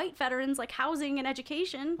white veterans like housing and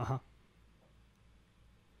education. Uh-huh.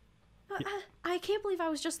 I can't believe I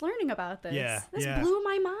was just learning about this. Yeah, This yeah. blew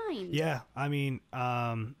my mind. Yeah, I mean,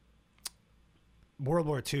 World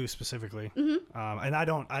War II specifically, Mm-hmm. and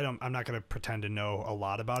I'm not going to pretend to know a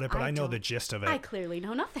lot about it, but I I know the don't. gist of I it. clearly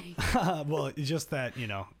know nothing. Well, it's just that, you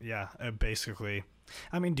know, basically,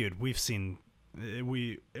 I mean, dude, we've seen,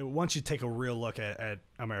 once you take a real look at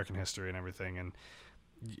American history and everything, and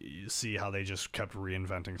you see how they just kept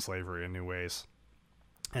reinventing slavery in new ways.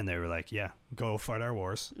 And they were like, yeah, go fight our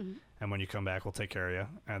wars. Mm-hmm. And when you come back, we'll take care of you.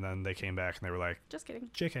 And then they came back and they were like, Just kidding.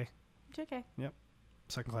 JK, JK. yep,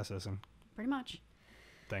 second class citizen. Pretty much.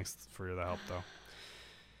 Thanks for the help, though.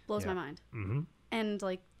 Blows Yeah. my mind. Mm-hmm. And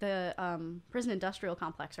like the prison industrial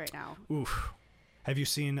complex right now. Oof. Have you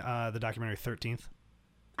seen the documentary 13th?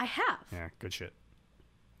 I have. Yeah, good shit.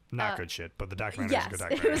 Not good shit, but the documentary is Yes, a good it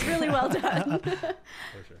documentary. was really well done.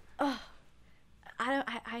 For sure.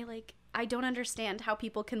 I don't understand how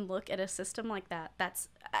people can look at a system like that.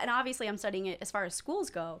 And obviously I'm studying it as far as schools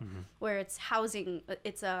go, where it's housing,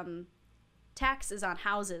 it's taxes on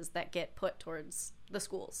houses that get put towards the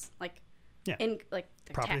schools, like in like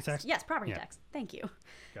property tax. Yes, property tax. Thank you.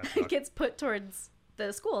 Gotcha. It gets put towards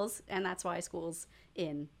the schools, and that's why schools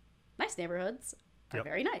in nice neighborhoods are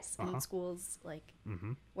very nice, and schools like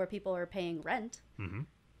where people are paying rent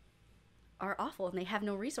are awful, and they have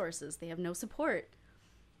no resources, they have no support.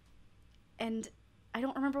 And I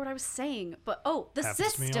don't remember what I was saying, but the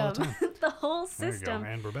Happens to me all the system, the whole There you go, system.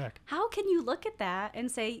 and we're back. How can you look at that and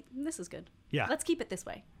say, this is good? Yeah. Let's keep it this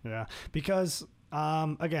way. Yeah, because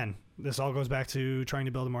again, this all goes back to trying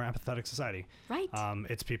to build a more empathetic society. Right.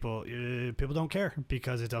 It's people don't care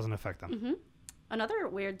because it doesn't affect them. Another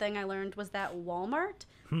weird thing I learned was that Walmart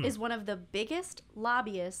is one of the biggest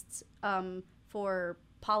lobbyists for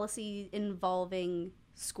policy involving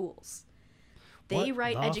schools. They What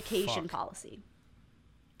write the education fuck? policy.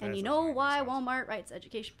 That And you doesn't know make any why sense. Walmart writes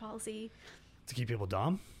education policy? To keep people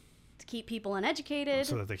dumb To keep people uneducated.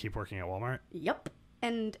 so that they keep working at Walmart. Yep.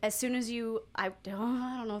 And as soon as I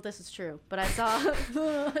don't know if this is true, but I saw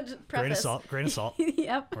Grain of salt.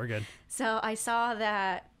 Yep. We're good. So I saw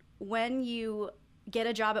that when you get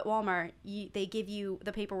a job at Walmart, they give you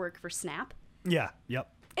the paperwork for SNAP. Yeah.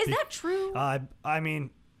 Yep. Is that true? I mean,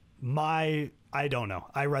 I don't know.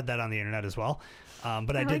 I read that on the internet as well,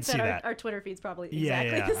 but I did like see that. Our Twitter feed's probably Yeah,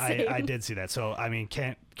 exactly the same. I did see that. So I mean,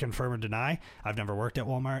 can't confirm or deny. I've never worked at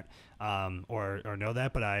Walmart, or know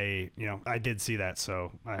that, but I did see that.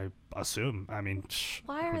 So I assume. I mean,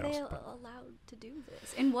 Why who are they knows, but- allowed to do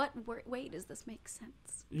this? In what way does this make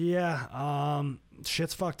sense? Yeah,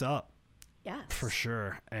 shit's fucked up Yes. for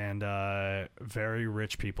sure, and very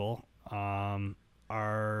rich people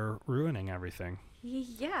are ruining everything.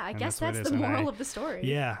 Yeah, I And guess that's what it that's is, the and moral of the story.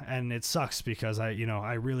 Yeah, and it sucks because I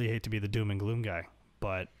really hate to be the doom and gloom guy,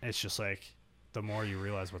 but it's just like the more you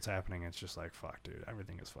realize what's happening, it's just like, fuck, dude,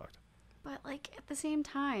 everything is fucked. But like at the same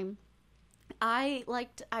time, I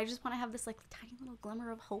just want to have this like tiny little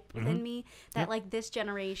glimmer of hope within me that Yep. like this That's all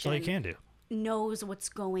generation you can do. knows what's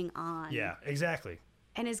going on. Yeah, exactly.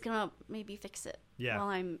 And is gonna maybe fix it. Yeah. While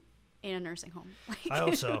I'm in a nursing home. Like, I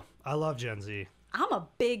hope so. I love Gen Z. I'm a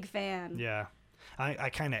big fan. Yeah.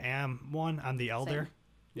 I kind of am one. I'm the elder. Same.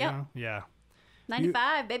 You Yep. know? Yeah.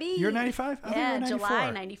 95, baby. You're 95? I thought you Yeah, were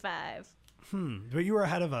July 94. 95. But you were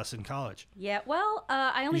ahead of us in college. Yeah, well,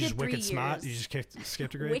 I only You did just 3 wicked years. smart. You just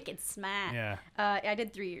skipped a grade. Wicked smart. Yeah. I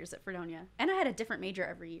did 3 years at Fredonia. And I had a different major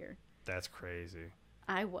every year. That's crazy.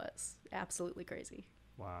 I was absolutely crazy.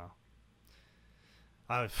 Wow.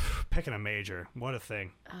 I was picking a major. What a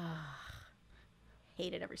thing.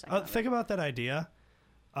 Hated every second of it. Think about that idea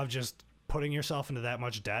of just putting yourself into that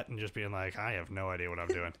much debt and just being like, I have no idea what I'm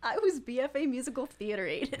doing. I was BFA musical theater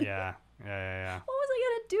aide. Yeah. What was I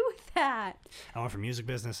going to do with that? I went for music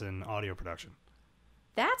business and audio production.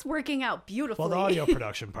 That's working out beautifully. Well, the audio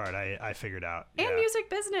production part I figured out. and yeah. music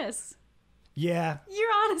business. Yeah, You're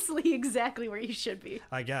honestly exactly where you should be.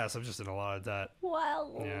 I guess. I'm just in a lot of debt.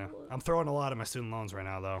 Well, Yeah. I'm throwing a lot of my student loans right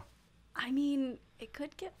now, though. I mean, it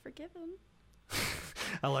could get forgiven.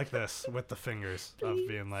 I like this with the fingers of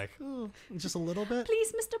being like, oh, just a little bit.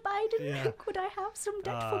 Please, Mr. Biden, Yeah. could I have some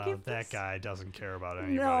debt forgiveness? That guy doesn't care about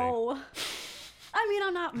anybody. No. I mean,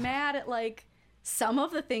 I'm not mad at, like, some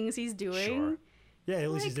of the things he's doing. Sure. Yeah,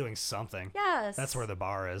 at least he's Like, doing something. Yes. That's where the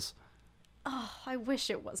bar is. Oh, I wish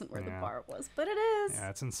it wasn't where the Yeah. bar was, but it is. Yeah,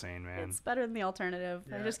 it's insane, man. It's better than the alternative.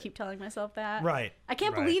 I Yeah. just keep telling myself that. Right. I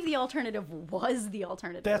can't right. believe the alternative was the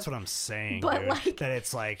alternative. That's what I'm saying, But, dude. like- that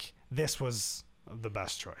it's like, this was the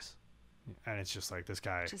best choice. And it's just like, this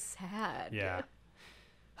guy. just sad. Yeah.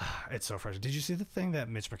 It's so frustrating. Did you see the thing that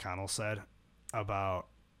Mitch McConnell said about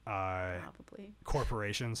Probably.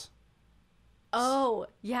 corporations? Oh,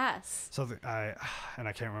 yes. So I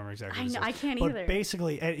can't remember exactly. I what it know, says. I can't but either.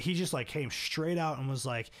 Basically, he just like came straight out and was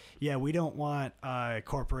like, "Yeah, we don't want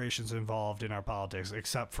corporations involved in our politics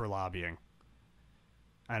except for lobbying."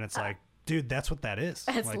 And it's like, dude, that's what that is.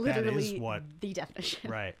 That's like, literally that is what. the definition.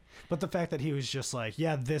 Right. But the fact that he was just like,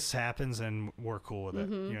 "Yeah, this happens and we're cool with it."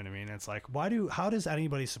 Mm-hmm. You know what I mean? It's like, how does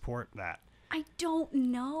anybody support that? I don't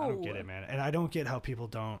know. I don't get it, man. And I don't get how people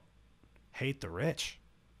don't hate the rich.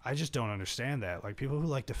 I just don't understand that. Like, people who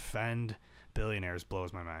like defend billionaires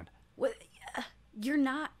blows my mind. Well, you're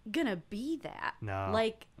not gonna be that. No.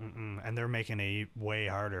 Like, And they're making it way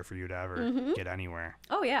harder for you to ever get anywhere.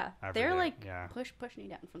 oh yeah, Every they're day, like yeah. pushing you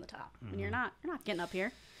down from the top, and you're not getting up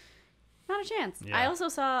here. Not a chance. Yeah. I also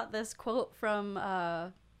saw this quote from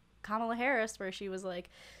Kamala Harris, where she was like,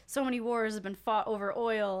 so many wars have been fought over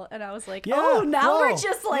oil, and I was like, Yeah, oh, now whoa. we're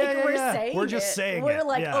just like we're saying we're just it. saying we're it.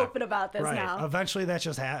 like Yeah. open about this right. now. Eventually, that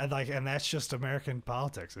just like, and that's just American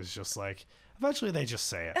politics. It's just like eventually they just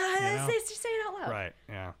say it. You know? They just say it out loud. Right.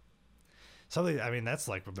 Yeah. Something. I mean, that's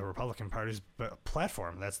like the Republican Party's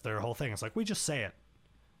platform. That's their whole thing. It's like we just say it,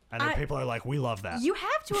 and then people are like, we love that. You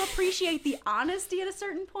have to appreciate the honesty at a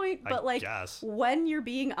certain point, but like guess. when you're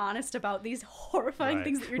being honest about these horrifying Right.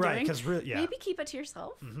 things that you're Right, doing, 'cause maybe keep it to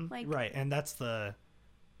yourself. Like, Right, and that's the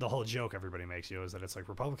whole joke everybody makes you is that it's like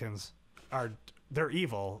Republicans they're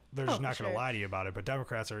evil. They're just not going to lie to you about it, but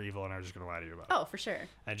Democrats are evil and are just going to lie to you about it. Oh, for sure.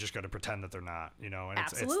 And just going to pretend that they're not, you know. And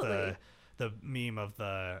Absolutely. it's the meme of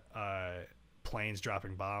the planes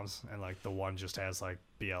dropping bombs, and like the one just has like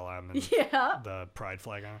BLM and Yeah. the pride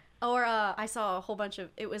flag on it. Or I saw a whole bunch of,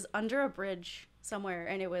 it was under a bridge somewhere,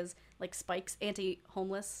 and it was like Spike's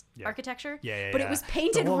anti-homeless architecture. Yeah, but yeah. it was The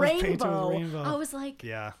painted one was painted with rainbow. rainbow. I was like,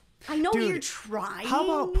 Yeah. I know Dude, you're trying. How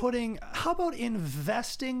about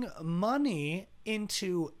investing money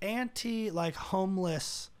into like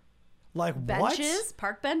homeless, like benches,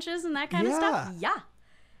 park benches, and that kind of stuff? Yeah.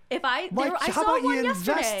 If I how saw about one you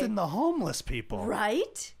yesterday. invest in the homeless people?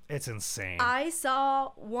 Right? It's insane. I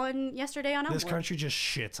saw one yesterday on This Elmwood. country just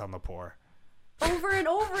shits on the poor. Over and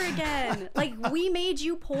over again. Like, we made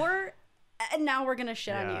you poor, and now we're gonna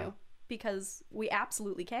shit on Yeah. you because we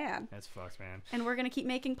absolutely can. That's fucked, man. And we're gonna keep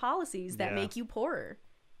making policies that Yeah. make you poorer.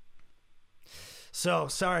 So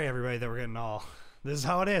sorry, everybody, that we're getting all. This is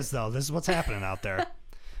how it is, though. This is what's happening out there.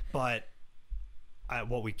 But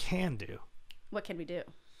what we can do What can we do?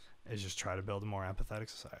 is just try to build a more empathetic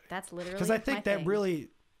society. That's literally Because I think my that thing. really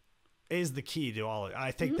is the key to all.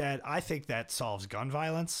 I think that solves gun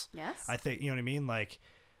violence. Yes. I think, you know what I mean. Like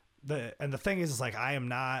the thing is like I am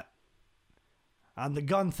not on the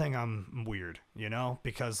gun thing. I'm weird, you know,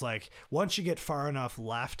 because like once you get far enough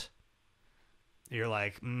left, you're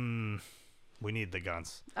like, we need the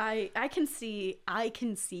guns. I can see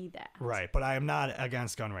that. Right, but I am not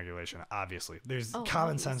against gun regulation. Obviously, there's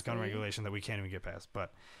common sense gun regulation that we can't even get past.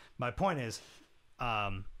 But my point is,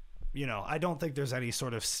 you know, I don't think there's any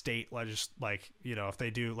sort of state like, you know, if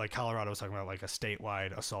they do, like Colorado was talking about like a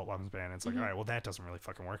statewide assault weapons ban. It's like, all right, well that doesn't really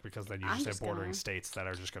fucking work because then you I'm just have just bordering gonna states that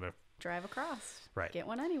are just gonna Drive across. Right. Get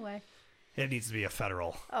one anyway. It needs to be a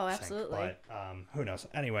federal. Oh, thing, absolutely. but who knows?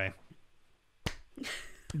 Anyway.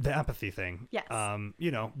 The empathy thing. Yes. You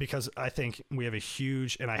know, because I think we have a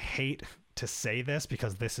huge, and I hate to say this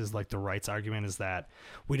because this is like the rights argument is that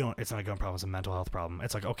it's not a gun problem, it's a mental health problem.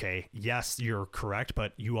 It's like, okay, yes, you're correct,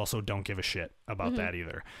 but you also don't give a shit about that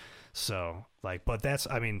either. So like, but that's,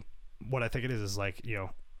 I mean, what I think it is like, you know,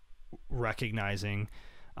 recognizing,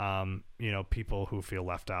 you know, people who feel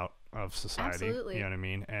left out of society. Absolutely. You know what I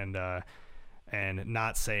mean? And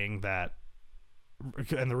not saying that.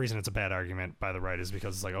 And the reason it's a bad argument by the right is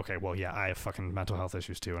because it's like, okay, well, yeah, I have fucking mental health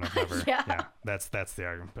issues too, and I've never, Yeah. that's the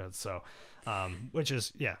argument. But so, which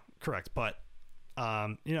is, yeah, correct. But,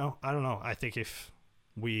 you know, I don't know. I think if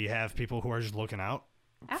we have people who are just looking out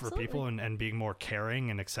for people and being more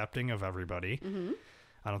caring and accepting of everybody,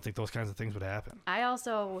 I don't think those kinds of things would happen. I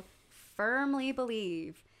also firmly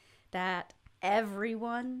believe that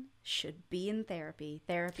everyone should be in therapy.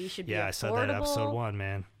 Therapy should be affordable. Yeah, I said that episode 1,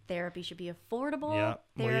 man. Therapy should be affordable. Yeah.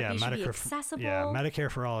 Therapy should be accessible. Yeah,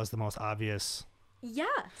 Medicare for all is the most obvious. Yes.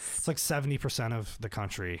 It's like 70% of the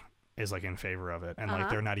country is like in favor of it, and like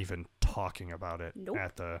they're not even talking about it. Nope.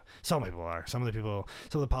 Some people are. Some of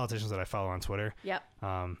the politicians that I follow on Twitter, Yep.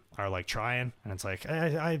 are like trying, and it's like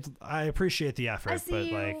I appreciate the effort, but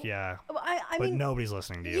like yeah, I but mean, nobody's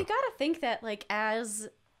listening to you. You gotta think that like as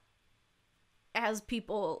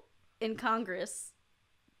people in Congress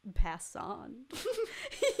pass on,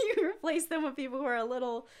 you replace them with people who are a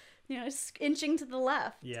little, you know, inching to the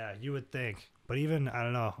left. Yeah, you would think, but even I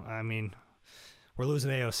don't know. I mean, we're losing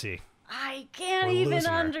AOC. I can't We're even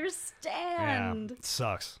losing her. understand. Yeah, it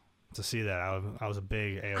sucks to see that. I was a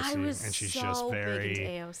big AOC, I was and she's so just very big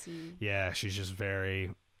into AOC. Yeah, she's just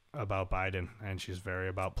very about Biden, and she's very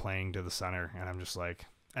about playing to the center, and I'm just like,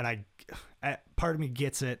 and part of me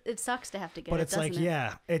gets it. It sucks to have to get But it, it's like, doesn't it?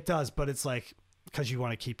 yeah, it does. But it's like, because you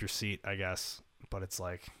want to keep your seat, I guess. But it's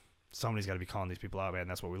like, somebody's got to be calling these people out, man.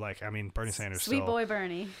 That's what we like. I mean, Bernie Sanders Sweet boy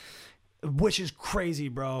Bernie. Which is crazy,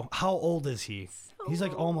 bro. How old is he? He's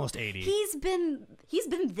like almost 80. He's been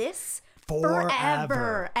this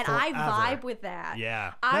forever. And I Forever. vibe with that.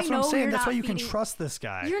 Yeah. I That's what know I'm saying. you're That's not why you can feeding- trust this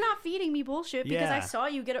guy. You're not feeding me bullshit because I Yeah. saw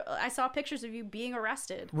you I saw pictures of you being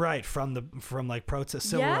arrested. Right, from like protest,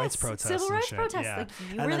 civil Yes, rights protests, civil and rights shit. protests, Yeah. like, you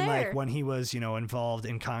and were then there. like when he was, involved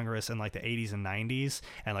in Congress in like the 80s and 90s,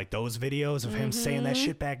 and like those videos of him saying Mm-hmm. that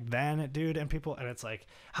shit back then, dude, and people, and it's like,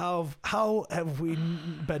 how have we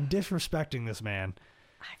been disrespecting this man?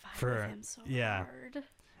 I vibe For- with him so yeah. hard.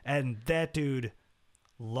 And that dude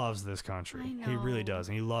loves this country. I He really know. does,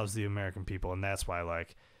 and he loves the American people, and that's why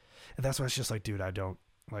it's just like, dude, I don't.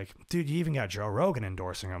 Like, dude, you even got Joe Rogan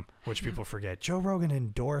endorsing him, which people forget. Joe Rogan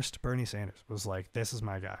endorsed Bernie Sanders. Was like, this is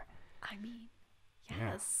my guy. I mean,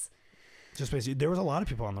 Yeah. yes. Just basically, there was a lot of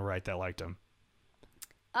people on the right that liked him.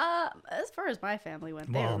 As far as my family went,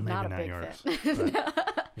 Well, they're maybe not a not big yours, fan.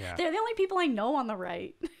 Yeah, They're the only people I know on the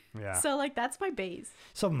right. yeah. So like that's my base.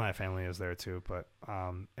 Some of my family is there too, but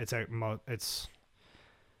it's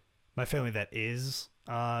my family that is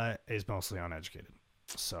mostly uneducated.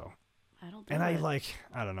 So, I don't do and it.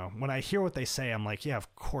 I don't know. When I hear what they say, I'm like, yeah,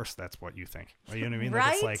 of course that's what you think. You know what I mean?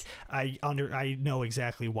 Right? Like, it's like I know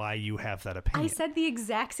exactly why you have that opinion. I said the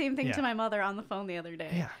exact same thing Yeah. to my mother on the phone the other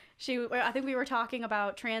day. Yeah. I think we were talking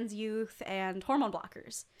about trans youth and hormone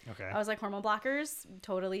blockers. Okay. I was like, hormone blockers,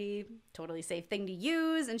 totally safe thing to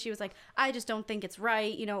use. And she was like, I just don't think it's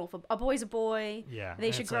right. If a boy's a boy, Yeah, they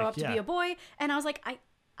and should it's grow like, up to yeah. be a boy. And I was like, I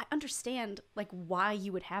understand like why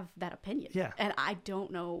you would have that opinion. Yeah. And I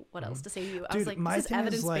don't know what else to say to you. I Dude, was like, my this is thing is,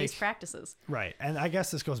 evidence-based like- practices. Right. And I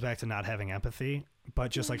guess this goes back to not having empathy, but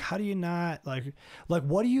just like, how do you not like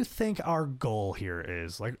what do you think our goal here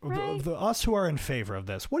is? Like Right. us who are in favor of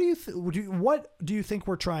this, what do you think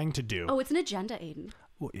we're trying to do? Oh, it's an agenda, Aiden.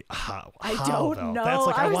 How, I how, don't though? know. That's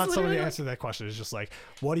like, I I was want somebody to literally- answer that question. It's just like,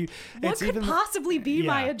 what do you, What it's could even, possibly be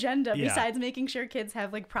my yeah, agenda yeah. besides making sure kids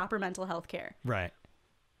have like proper mental health care? right.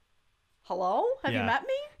 Hello? Have you Yeah. met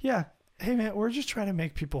me? Yeah. Hey man, we're just trying to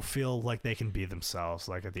make people feel like they can be themselves,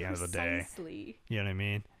 like at the end of the day. Precisely. You know what I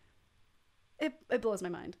mean? It blows my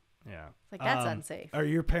mind. Yeah. Like, that's unsafe. Are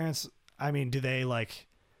your parents, I mean, do they like,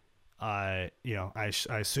 I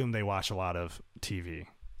assume they watch a lot of TV.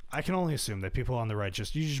 I can only assume that people on the right you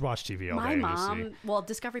just watch TV all My day. and just see- mom, well,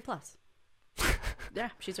 Discovery Plus. Yeah,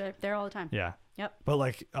 she's right there all the time. Yeah. Yep. But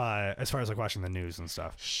like, as far as like watching the news and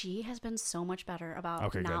stuff. She has been so much better about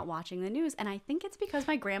Okay, not good. watching the news. And I think it's because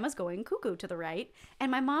my grandma's going cuckoo to the right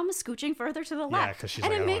and my mom is scooching further to the Yeah, left. 'cause she's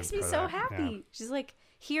and like, it I don't makes me wanna so put that. happy. Yeah. She's like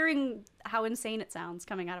hearing how insane it sounds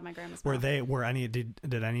coming out of my grandma's mouth.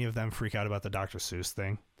 Did any of them freak out about the Dr. Seuss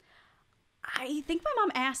thing? I think my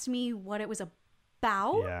mom asked me what it was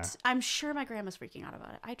about. Yeah. I'm sure my grandma's freaking out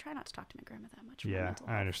about it. I try not to talk to my grandma that much. for my Yeah, mental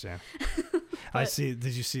I health. understand. I see.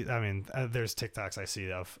 Did you see? I mean, there's TikToks I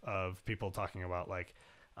see of people talking about like,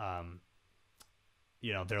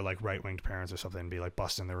 they're like right-winged parents or something, and be like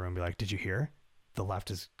busting their room, and be like, "Did you hear? The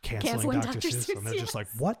left is canceling Dr. Seuss," and they're just like,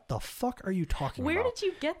 "What the fuck are you talking Where about?" did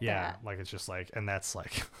you get Yeah, that? like it's just like, and that's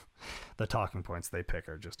like, the talking points they pick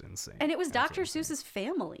are just insane. And it was Absolutely Dr. insane. Seuss's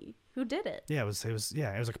family who did it. Yeah, it was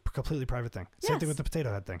a completely private thing. Same thing Yes. with the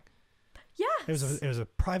Potato Head thing. Yes. It was a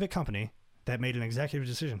private company that made an executive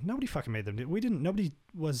decision. Nobody fucking made them. Nobody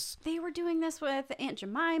was. They were doing this with Aunt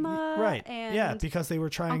Jemima. Right. And Yeah, because they were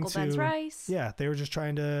trying Uncle to. Ben's Rice. Yeah, they were just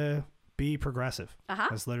trying to be progressive. Uh-huh.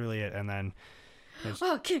 That's literally it. And then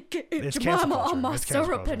Oh, can't get Aunt it's cancel Jemima culture. on my It's cancel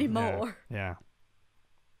syrup culture. anymore. Yeah.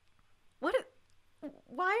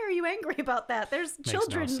 Why are you angry about that? There's Makes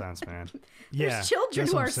children. no sense, man. Yeah. There's children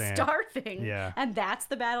that's who what are I'm saying. starving. Yeah. And that's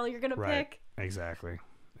the battle you're going to Right. pick. Exactly.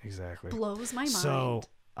 Blows my mind. So,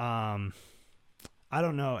 I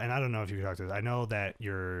don't know, and I don't know if you can talk to this. I know that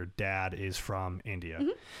your dad is from India, Mm-hmm.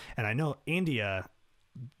 and I know India,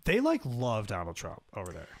 they like love Donald Trump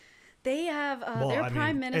over there. They have their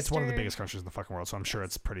prime minister. It's one of the biggest countries in the fucking world, so I'm sure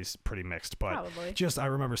it's pretty mixed. But Probably. just I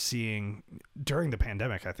remember seeing during the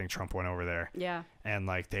pandemic, I think Trump went over there, Yeah. and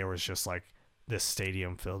like there was just like this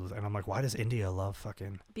stadium filled with, and I'm like, why does India love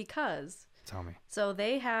fucking? Because. Tell me. So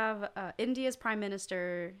they have India's prime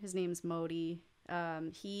minister. His name's Modi.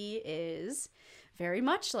 He is very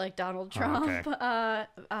much like Donald Trump, okay.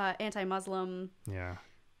 Anti-Muslim. Yeah,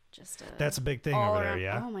 Just that's a big thing all over there. around-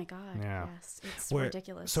 Yeah. Oh my god. Yeah. Yes, it's Where-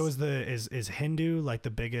 ridiculous. So is Hindu like the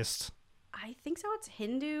biggest? I think so. It's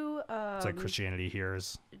Hindu. It's like Christianity here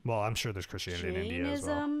is. Well, I'm sure there's Christianity in India as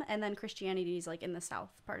well. Jainism, and then Christianity is like in the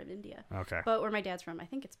south part of India. Okay. But where my dad's from, I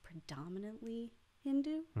think it's predominantly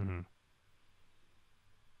Hindu. Mm-hmm.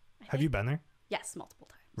 I Have think. you been there? Yes, multiple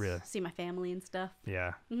times. Really? See my family and stuff.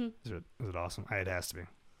 Yeah. Mm-hmm. Is it awesome? It has to be.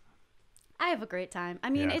 I have a great time. I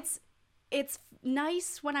mean, Yeah. it's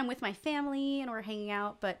nice when I'm with my family and we're hanging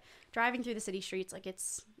out, but driving through the city streets, like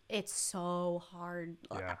it's It's so hard.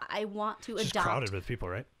 Yeah. I want to It's just adopt. crowded with people,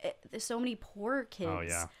 right? There's so many poor kids. Oh,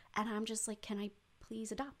 yeah. And I'm just like, can I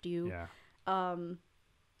please adopt you? Yeah.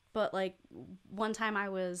 But like one time I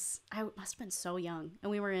must have been so young,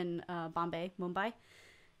 and we were in Mumbai,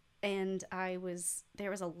 and there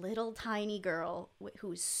was a little tiny girl who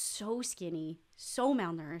was so skinny, so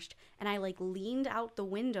malnourished, and I like leaned out the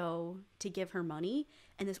window to give her money,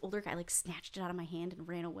 and this older guy like snatched it out of my hand and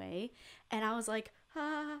ran away, and I was like,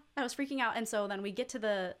 I was freaking out. And so then we get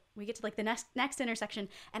to like the next intersection,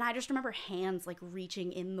 and I just remember hands like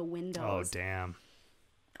reaching in the windows. Oh, damn.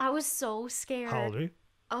 I was so scared. How old are you?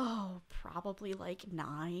 Oh, probably like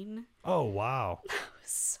 9. Oh, wow.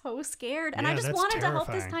 So scared, and Yeah, I just that's wanted to help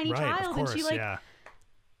this terrifying. tiny Right, child, of course, and she like yeah.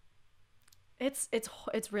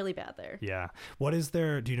 it's really bad there. Yeah. What is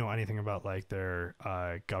their, do you know anything about like their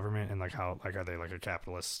government and like how, like, are they like a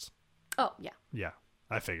capitalist? Oh yeah, Yeah.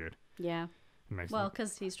 I figured. yeah. It makes Well,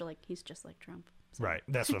 because he's just like Trump. So. Right.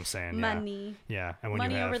 That's what I'm saying. Yeah. Money, Yeah. And when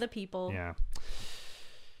money you have, over the people. Yeah.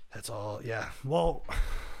 That's all. Yeah. Well,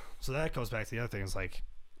 so that goes back to the other thing is like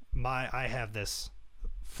I have this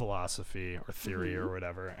philosophy or theory or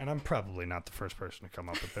whatever, and I'm probably not the first person to come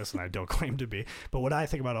up with this, and I don't claim to be, but what I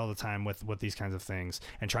think about all the time with these kinds of things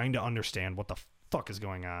and trying to understand what the fuck is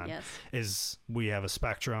going on Yes. is we have a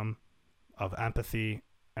spectrum of empathy,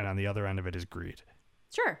 and on the other end of it is greed.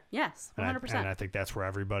 Sure. Yes. 100%. And I think that's where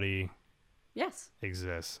everybody Yes.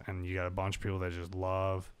 exists, and you got a bunch of people that just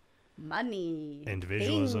love Money.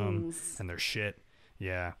 individualism Things. and their shit.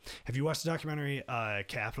 Yeah. Have you watched the documentary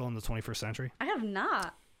Capital in the 21st Century? I have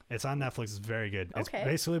not. It's on Netflix. It's very good. Okay. It's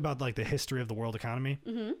basically about like the history of the world economy.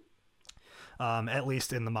 Mm-hmm. At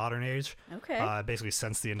least in the modern age. Okay. Basically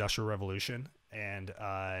since the Industrial Revolution. And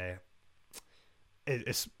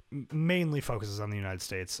it's mainly focuses on the United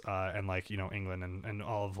States and like, you know, England and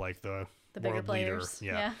all of like the bigger world players.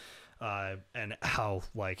 leader. Yeah. And how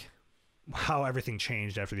everything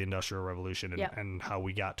changed after the Industrial Revolution and how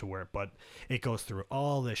we got to where, but it goes through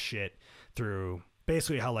all this shit through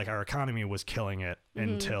basically how like our economy was killing it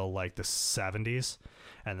until like the 70s,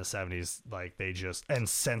 and the 70s, like they just, and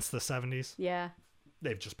since the 70s, Yeah.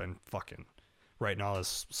 they've just been fucking writing all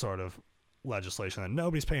this sort of legislation that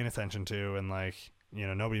nobody's paying attention to. And like, you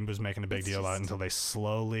know, nobody was making a big deal about it until they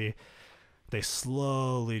slowly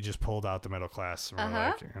just pulled out the middle class.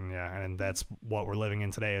 And, and that's what we're living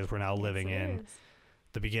in today. Is we're now living in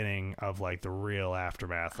the beginning of like the real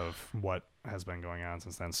aftermath of what has been going on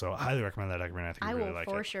since then. So I highly recommend that documentary. I think I you really will like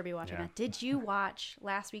for it. sure be watching Yeah. that. Did you watch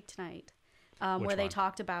Last Week Tonight, where they one?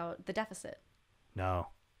 talked about the deficit? No,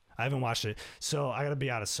 I haven't watched it. So I gotta be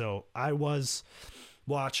honest. So I used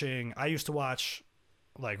to watch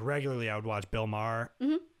like regularly. I would watch Bill Maher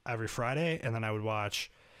every Friday, and then I would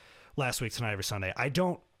watch Last Week Tonight every Sunday. I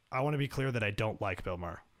want to be clear that I don't like Bill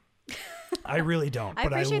Maher. I really don't,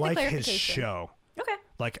 but I like his show. Okay.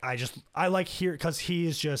 Like I like here because he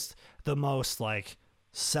is just the most like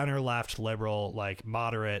center left liberal, like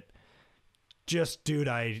moderate, just dude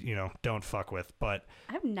don't fuck with. But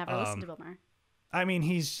I've never listened to Bill Maher. I mean,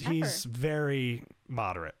 he's very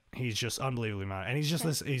moderate. He's just unbelievably moderate, and he's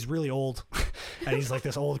just he's really old, and he's like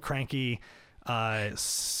this old cranky.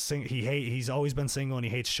 He's always been single, and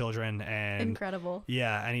he hates children, and Incredible.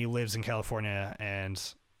 Yeah, and he lives in California and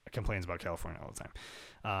complains about California all the time.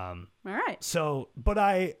 All right. So, but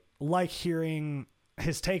I like hearing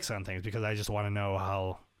his takes on things because I just want to know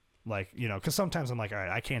how, like, you know, because sometimes I'm like, all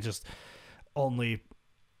right, I can't just only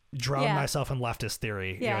drown myself in leftist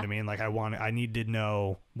theory. You know what I mean? Like, I need to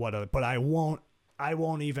know but I won't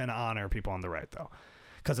even honor people on the right though,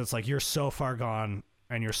 because it's like you're so far gone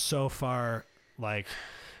and you're so far like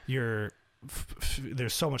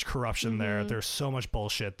there's so much corruption there. There's so much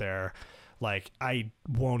bullshit there. Like, I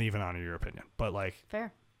won't even honor your opinion, but like,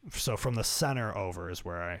 Fair. So from the center over is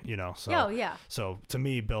where so. Oh, yeah. So to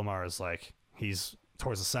me, Bill Maher is like, he's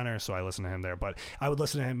towards the center, so I listen to him there. But I would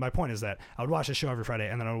listen to him. My point is that I would watch his show every Friday,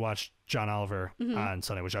 and then I would watch John Oliver on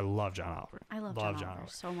Sunday, which I love John Oliver. I love John Oliver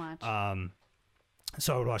so much.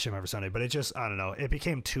 So I would watch him every Sunday, but it just, I don't know, it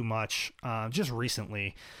became too much. Just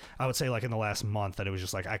recently, I would say like in the last month, that it was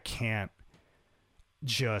just like, I can't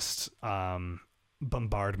just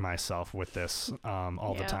bombard myself with this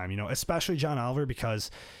all the time, especially John Oliver, because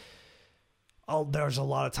there's a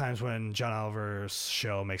lot of times when John Oliver's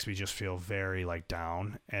show makes me just feel very like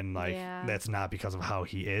down, and like that's not because of how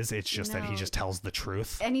he is. It's just that he just tells the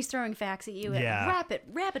truth, and he's throwing facts at you.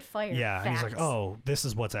 Rapid fire. Yeah, facts. and he's like, "Oh, this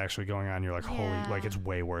is what's actually going on." You're like, "Holy!" Like, it's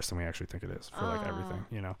way worse than we actually think it is for like everything,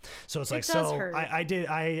 So it's like, hurt.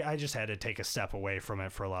 I just had to take a step away from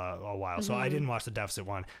it for a while. So I didn't watch the deficit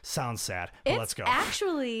one. Sounds sad, but let's go.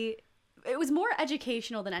 Actually, it was more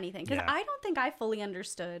educational than anything, because Yeah. I don't think I fully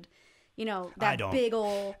understood, I that don't. big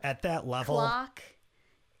old At that level, clock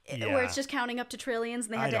Yeah. where it's just counting up to trillions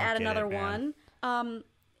and they I had to don't add get another it, man. one.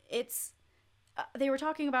 It's they were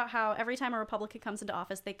talking about how every time a Republican comes into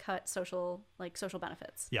office, they cut social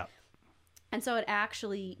benefits. yeah, And so it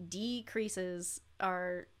actually decreases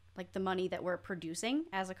our the money that we're producing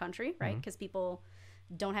as a country, right? Because people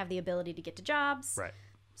don't have the ability to get to jobs, right.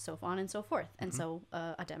 so on and so forth. And so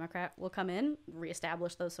a Democrat will come in,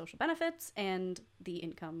 reestablish those social benefits, and the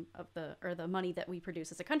income of the money that we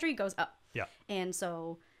produce as a country goes up. Yeah. And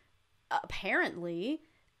so apparently,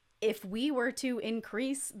 if we were to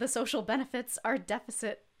increase the social benefits, our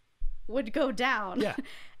deficit would go down. Yeah.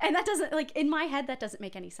 And that doesn't, in my head, that doesn't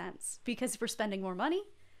make any sense, because if we're spending more money,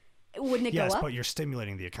 wouldn't it Yes, go up? but you're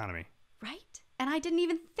stimulating the economy. Right? And I didn't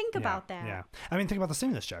even think about that. Yeah. I mean, think about the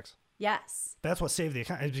stimulus checks. Yes. That's what saved the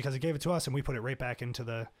economy, because it gave it to us and we put it right back into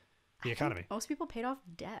the economy. Most people paid off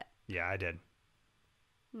debt. Yeah, I did.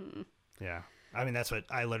 Yeah. I mean, that's what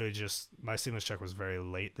I literally my stimulus check was very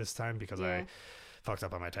late this time because I fucked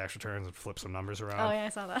up on my tax returns and flipped some numbers around. Oh, yeah, I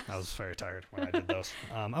saw that. I was very tired when I did those.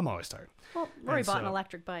 I'm always tired. Well, Rory And bought an so-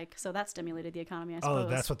 electric bike, so that stimulated the economy, I suppose. Oh,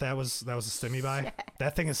 that's what that was? That was a stimmy buy? Yeah.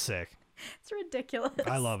 That thing is sick. It's ridiculous.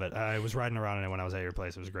 I love it. I was riding around in it when I was at your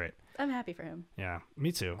place. It was great. I'm happy for him. Yeah,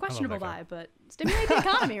 me too. I love Questionable that buy, but stimulate the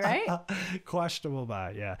economy, right? car. Questionable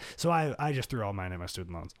buy, yeah. So I just threw all mine in my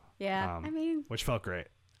student loans. Yeah. I mean, Which felt great.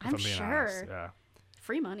 if I'm being sure. honest. Yeah.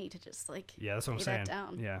 free money to just Yeah, that's what I'm pay saying. that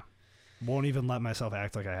down. Yeah. Won't even let myself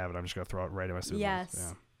act like I have it. I'm just going to throw it right at my student loans.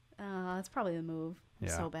 Yes. That's probably the move. I'm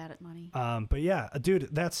Yeah. so bad at money. But yeah, dude,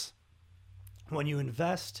 that's when you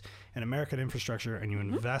invest in American infrastructure and you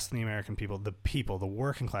invest in the American people, the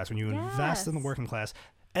working class, when you invest in the Yes. working class,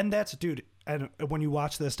 and that's, dude, and when you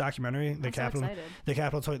watch this documentary, I'm so excited. the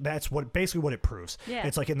Capitol, that's basically what it proves. Yeah.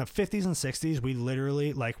 It's like in the 50s and 60s, we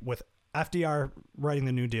literally, with FDR writing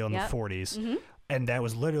the New Deal in Yep. the 40s, and that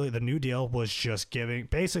was literally, the New Deal was just giving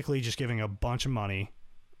a bunch of money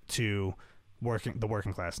to the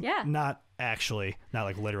working class. Yeah. Not actually,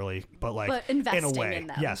 not literally, but But in a investing way. in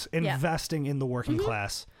them. Yes, Yeah. investing in the working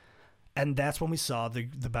class. And that's when we saw the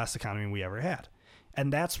best economy we ever had.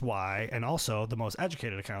 And that's why, and also the most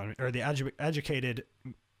educated economy, or the educated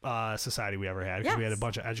society we ever had, because we had a Yes.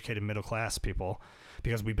 bunch of educated middle class people,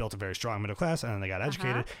 because we built a very strong middle class, and then they got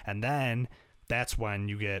educated, and then that's when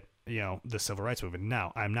you get the civil rights movement.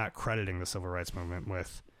 Now, I'm not crediting the civil rights movement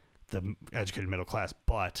with the educated middle class,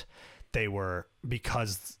 but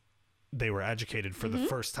because they were educated for the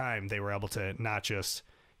first time, they were able to not just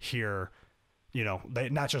hear, they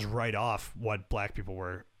not just write off what black people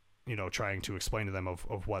were trying to explain to them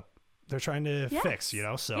of what they're trying to fix,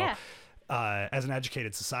 so Yeah. As an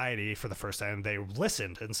educated society, for the first time, they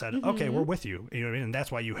listened and said, okay, we're with you. You know what I mean? And that's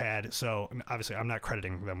why you had, so obviously I'm not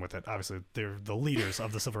crediting them with it. Obviously they're the leaders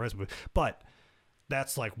of the civil rights movement, but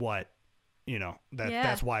that's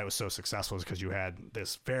that's why it was so successful, is because you had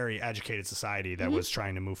this very educated society that was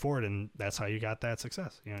trying to move forward, and that's how you got that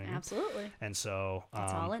success. You know what I mean? Absolutely. And so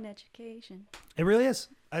It's all in education. it really is.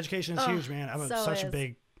 Education is huge, man. I'm so such a is.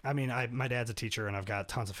 big. I mean, my dad's a teacher, and I've got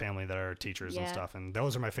tons of family that are teachers and Yeah. stuff, and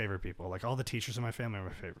those are my favorite people. Like, all the teachers in my family are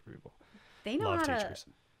my favorite people. They know Love how teachers,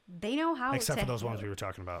 they know how except to for those ones we were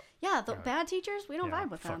talking about. Yeah, the bad teachers, we don't Yeah, vibe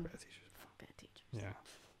with fuck them. bad teachers. Fuck bad teachers. Yeah, you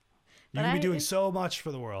But can be I- doing so much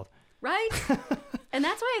for the world. Right? And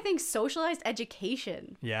that's why I think socialized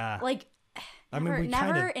education, Yeah, I mean, we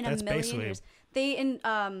never kinda- in a that's million basically- years. They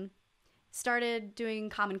started doing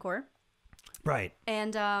Common Core, right.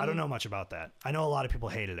 and I don't know much about that. I know a lot of people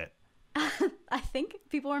hated it. I think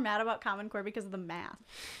people were mad about Common Core because of the math.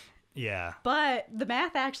 Yeah, But the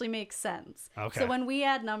math actually makes sense. Okay. So when we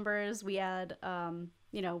add numbers, we add,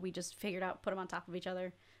 we just figured out, put them on top of each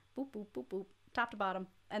other. Boop, boop, boop, boop, top to bottom.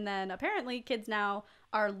 And then apparently kids now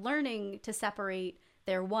are learning to separate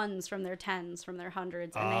their ones from their tens, from their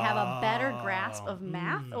hundreds. And they have a better grasp of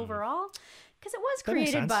math overall. Because it was That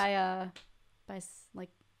makes created sense. by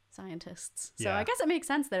scientists. So Yeah. I guess it makes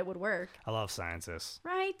sense that it would work. I love scientists.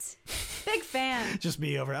 Right? Big fan. Just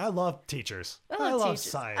me over. I love teachers. I love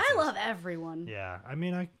teachers. scientists. I love everyone. Yeah, I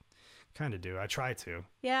mean, I kind of do. I try to.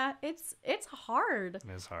 Yeah, it's hard. It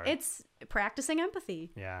is hard. It's practicing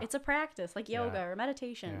empathy. Yeah. It's a practice, like yoga Yeah. or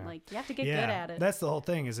meditation. Yeah. Like you have to get good at it. That's the whole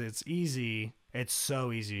thing. Is it's easy. It's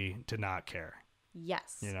so easy to not care.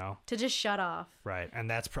 Yes. To just shut off. Right, and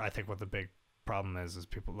that's I think what the big problem is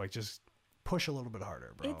people just push a little bit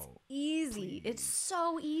harder, bro. It's easy. It's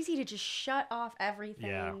so easy to just shut off everything.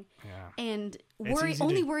 Yeah. And It's easy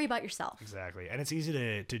only to- worry about yourself. Exactly, and it's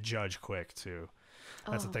easy to judge quick too.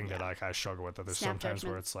 That's the thing that I struggle with. That there's Snap sometimes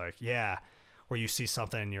where judgment. it's like, yeah, or you see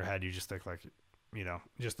something in your head, you just think like, you know,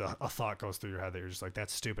 just a thought goes through your head that you're just like,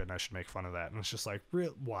 that's stupid and I should make fun of that. And it's just like,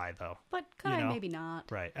 why though? But could I maybe not?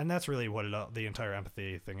 Right. And that's really what the entire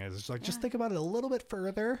empathy thing is. It's like, just think about it a little bit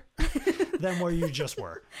further than where you just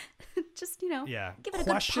were. Just, you know, give it a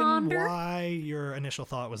question good ponder. Why your initial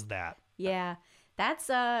thought was that. Yeah. That's,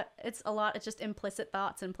 it's a lot. It's just implicit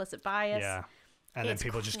thoughts, implicit bias. Yeah. And then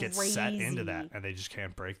people just get set into that and they just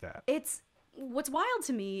can't break that. What's wild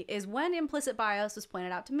to me is when implicit bias was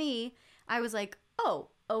pointed out to me, I was like, oh,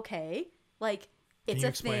 okay. Like, it's Can you a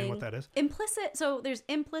explain thing. What that is? Implicit. So there's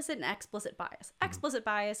implicit and explicit bias. Mm-hmm. Explicit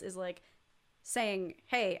bias is like saying,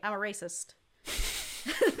 hey, I'm a racist.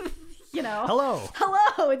 You know?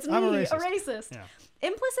 Hello, it's me, a racist. Yeah.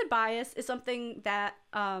 Implicit bias is something that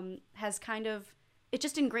has kind of, it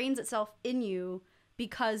just ingrains itself in you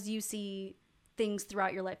because you see things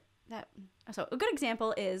throughout your life. So a good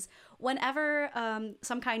example is whenever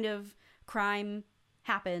some kind of crime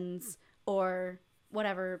happens or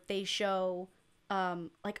whatever, they show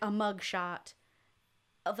like a mug shot.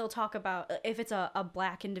 They'll talk about, if it's a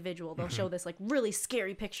black individual, they'll show this like really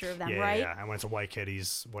scary picture of them, right? Yeah, and when it's a white kid,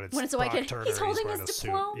 he's holding his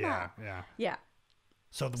diploma. Yeah.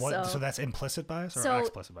 So that's implicit bias or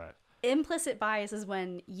explicit bias? Implicit bias is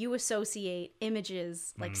when you associate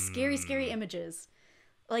images, like scary images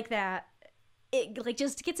like that. It like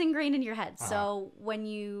just gets ingrained in your head. Uh-huh. So when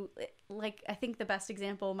you like, I think the best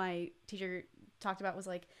example my teacher talked about was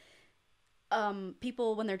like,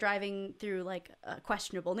 people when they're driving through like a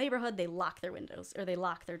questionable neighborhood, they lock their windows or they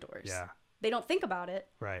lock their doors. Yeah. They don't think about it.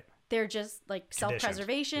 Right. They're just like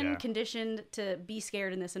self-preservation, conditioned to be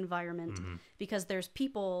scared in this environment because there's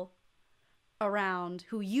people around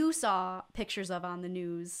who you saw pictures of on the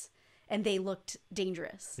news and they looked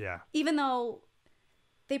dangerous. Yeah. Even though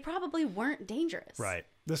they probably weren't dangerous. Right.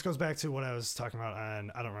 This goes back to what I was talking about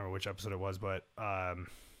on, I don't remember which episode it was, but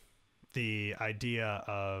the idea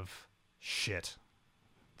of shit,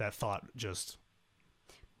 that thought just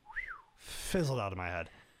fizzled out of my head.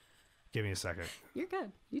 Give me a second. You're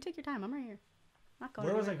good. You take your time. I'm right here. Not going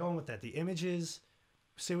Where was I going with that? The images.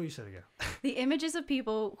 Say what you said again. The images of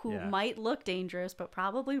people who might look dangerous, but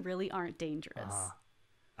probably really aren't dangerous.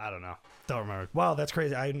 I don't know. Don't remember. Wow, that's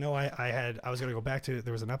crazy. I know I was going to go back to,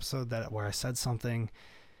 there was an episode where I said something.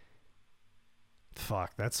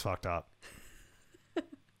 Fuck, that's fucked up.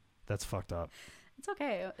 That's fucked up. It's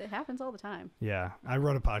okay. It happens all the time. Yeah. I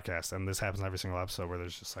wrote a podcast and this happens every single episode where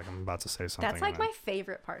there's just like, I'm about to say something. That's like my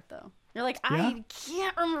favorite part though. You're like, I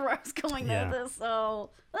can't remember where I was going with this, so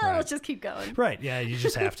let's just keep going. Right. Yeah, you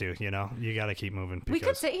just have to, you know. You got to keep moving. We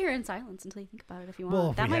could sit here in silence until you think about it if you want.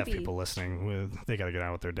 Well, if we have people listening, they got to get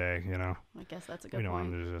on with their day, you know. I guess that's a good point. We don't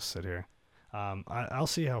want them to just sit here. I'll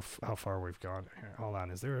see how far we've gone. Here, hold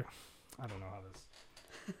on. Is there I don't know how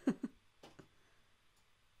this...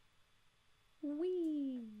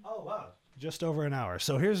 Wee. Oh, wow. Just over an hour.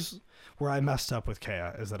 So here's where I messed up with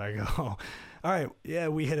Kea, is that I go, all right, yeah,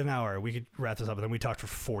 we hit an hour. We could wrap this up, and then we talked for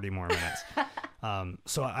 40 more minutes.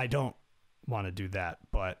 So I don't want to do that,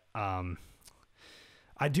 but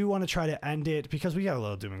I do want to try to end it because we got a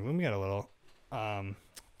little doom and gloom. We got a little,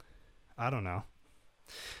 I don't know.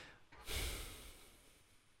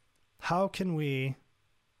 How can we...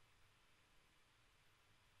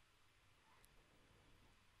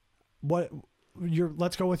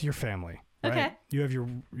 let's go with your family. Right? Okay. You have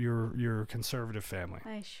your conservative family.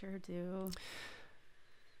 I sure do.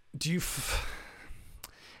 Do you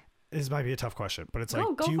this might be a tough question, but it's like,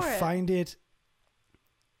 go do you for it. find it,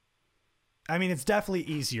 I mean, it's definitely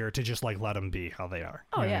easier to just like let them be how they are.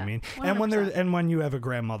 Oh, you know yeah. what I mean? 100%. And when you have a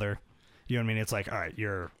grandmother, you know what I mean? It's like, all right,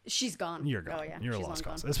 she's gone. You're gone. Oh, yeah. You're a She's lost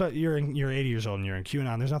cause. gone. Especially you're 80 years old and you're in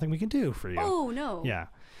QAnon. There's nothing we can do for you. Oh, no. Yeah.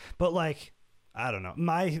 But like, I don't know.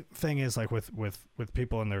 My thing is like with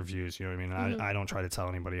people and their views, you know what I mean? I don't try to tell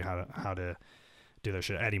anybody how to do their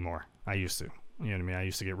shit anymore. I used to, you know what I mean? I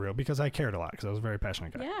used to get real because I cared a lot because I was a very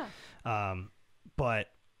passionate guy. Yeah. But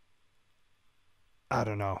I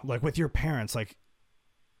don't know, like with your parents, like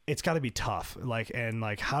it's got to be tough. Like, and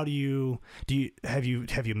like, how have you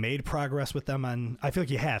made progress with them on, I feel like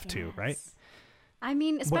you have to, right? I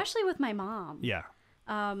mean, especially with my mom. Yeah.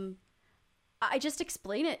 I just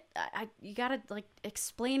explain it. You gotta like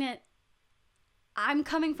explain it. I'm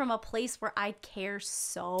coming from a place where I care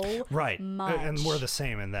so much. And we're the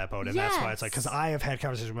same in that boat. And that's why it's like, because I have had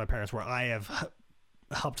conversations with my parents where I have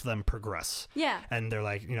helped them progress. Yeah. And they're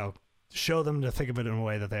like, you know, show them to think of it in a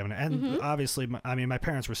way that they haven't. And obviously, my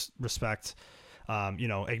parents respect, you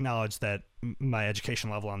know, acknowledge that my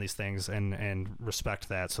education level on these things and respect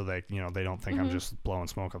that so that, you know, they don't think I'm just blowing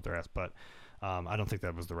smoke up their ass. But I don't think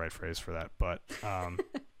that was the right phrase for that, but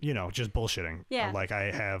just bullshitting. Yeah. Like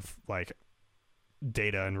I have like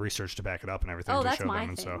data and research to back it up and everything Oh, to that's show my them.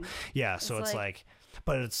 And so, thing. yeah, so it's like,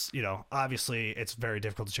 but it's, obviously it's very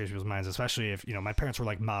difficult to change people's minds, especially if, my parents were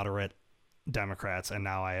like moderate Democrats and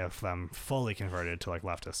now I have them fully converted to like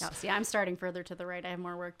leftists. Oh, see, I'm starting further to the right. I have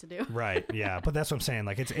more work to do. Right. Yeah. But that's what I'm saying.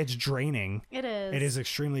 Like it's draining. It is. It is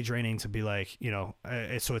extremely draining to be like,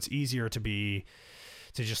 so it's easier to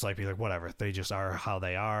just like be like, whatever, they just are how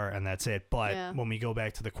they are and that's it. But when we go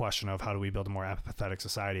back to the question of how do we build a more empathetic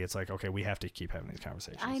society, it's like, okay, we have to keep having these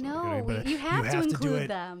conversations. I know. Like, but you have to include do it,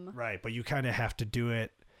 them. right? But you kind of have to do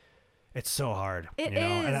it. It's so hard. It is.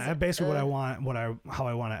 And basically how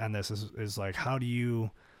I want to end this is like, how do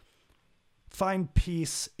you find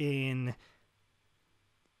peace in,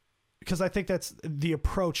 because I think that's the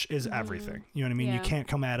approach is everything. You know what I mean? Yeah. You can't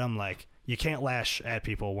come at them like, you can't lash at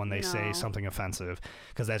people when they say something offensive,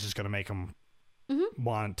 because that's just going to make them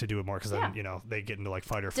want to do it more, because then, they get into like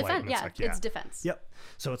fight or flight. And it's defense. Yep.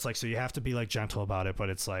 So it's like, so you have to be like gentle about it, but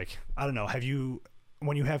it's like, I don't know.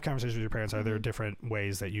 When you have conversations with your parents, are there different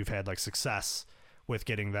ways that you've had like success with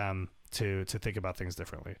getting them to think about things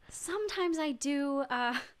differently? Sometimes I do.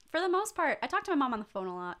 For the most part, I talk to my mom on the phone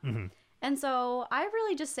a lot. And so I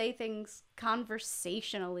really just say things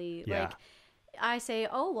conversationally. Yeah. Like, I say,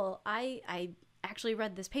 oh, well, I actually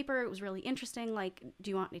read this paper. It was really interesting. Like, do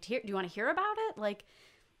you want to hear about it? Like,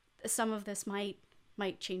 some of this might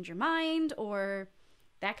change your mind or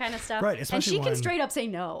that kind of stuff. Right. And she can straight up say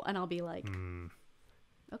no. And I'll be like,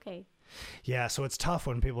 okay. Yeah. So it's tough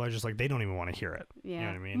when people are just like, they don't even want to hear it. Yeah. You know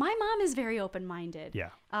what I mean? My mom is very open-minded.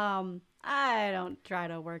 Yeah. I don't try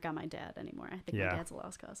to work on my dad anymore. I think my dad's a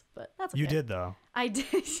lost cause, but that's okay. You did though. I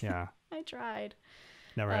did. Yeah. I tried.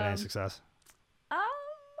 Never had any success.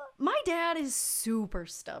 My dad is super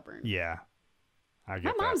stubborn. Yeah. I get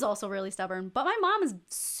my that. mom's also really stubborn, but my mom is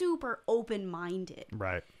super open-minded.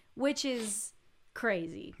 Right. Which is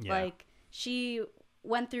crazy. Yeah. Like, she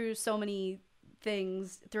went through so many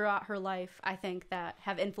things throughout her life, I think, that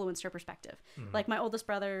have influenced her perspective. Like, my oldest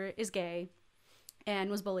brother is gay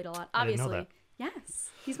and was bullied a lot. Obviously. I didn't know that. Yes.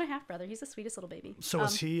 He's my half-brother. He's the sweetest little baby. So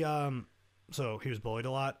was he so he was bullied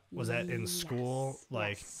a lot? Was that in school?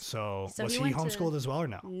 Like, yes. So was he he homeschooled as well or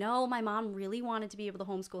no? No, my mom really wanted to be able to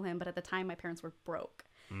homeschool him, but at the time my parents were broke.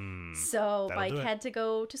 So Mike had to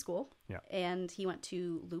go to school. Yeah. And he went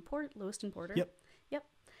to Lewiston Porter. Yep.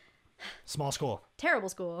 Small school. Terrible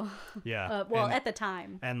school. Yeah. At the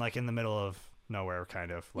time. And like in the middle of nowhere,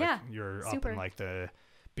 kind of. Like you're super. up in like the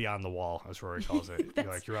beyond the wall, as Rory calls it.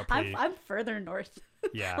 You're up pretty. I'm further north.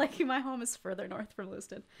 Yeah. Like, my home is further north from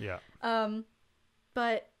Lewiston. Yeah.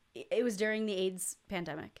 But it was during the AIDS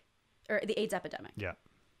pandemic, or the AIDS epidemic. Yeah.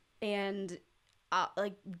 And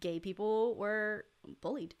like, gay people were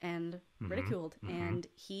bullied and ridiculed, and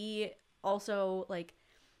he also, like,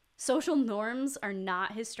 social norms are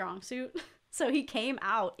not his strong suit. So he came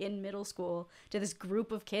out in middle school to this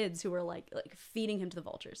group of kids who were like feeding him to the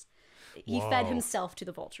vultures. He fed himself to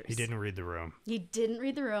the vultures. He didn't read the room. He didn't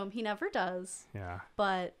read the room. He never does. Yeah.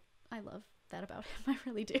 But I love that about him. I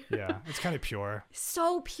really do. Yeah. It's kind of pure.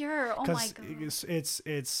 So pure. Oh my God.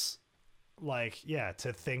 It's like, yeah,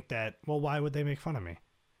 to think that, well, why would they make fun of me?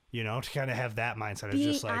 You know, to kind of have that mindset. It's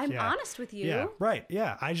just like, I'm honest with you. Yeah, right.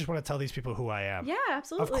 Yeah. I just want to tell these people who I am. Yeah,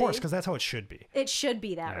 absolutely. Of course, because that's how it should be. It should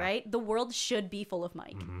be that, right? The world should be full of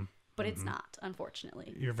Mike. But it's not,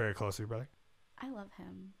 unfortunately. You're very close to your brother? I love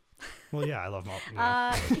him. Well, yeah, I love him.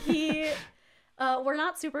 We're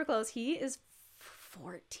not super close. He is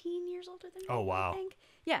 14 years older than me. Oh, wow. I think.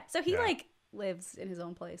 Yeah, so he like lives in his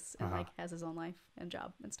own place and like has his own life and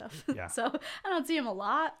job and stuff. Yeah. So I don't see him a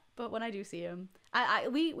lot, but when I do see him,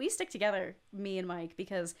 we stick together, me and Mike,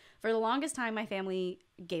 because for the longest time my family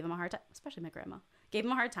gave him a hard time, especially my grandma. Gave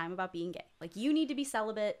him a hard time about being gay. Like, you need to be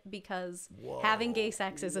celibate because having gay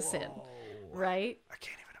sex is a sin, right? I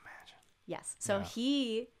can't even imagine. Yes. So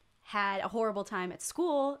he had a horrible time at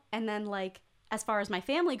school, and then, like, as far as my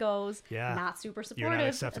family goes, not super supportive. You're not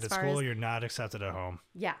accepted at school, you're not accepted at home.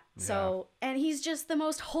 Yeah. So, and he's just the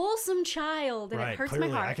most wholesome child, and it hurts clearly.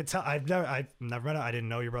 my heart. I could tell. I've never met him. I didn't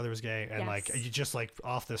know your brother was gay, and like, you just like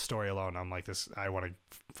off this story alone, I'm like, I want to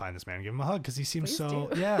find this man and give him a hug because he seems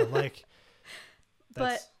like.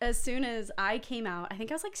 But as soon as I came out, I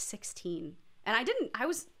think I was like 16, and I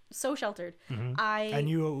was so sheltered. And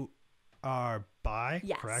you are bi,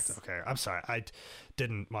 yes. correct? Okay, I'm sorry. I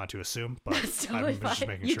didn't want to assume, but totally I'm just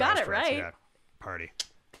making sure. You got it right. Yeah. Party.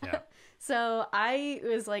 Yeah. So I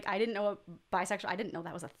was like, I didn't know what bisexual, I didn't know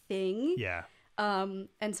that was a thing. Yeah. And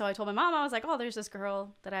so I told my mom, I was like, oh, there's this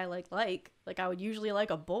girl that I like I would usually like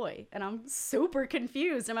a boy, and I'm super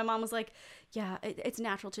confused. And my mom was like, yeah, it's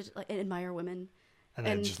natural to like admire women. And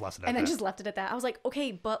then just left it at and then that. just left it at that. I was like,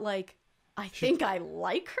 okay, but like, I think I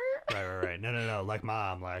like her. Right. No. Like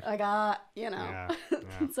mom, like. I got, you know.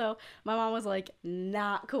 Yeah. So my mom was like,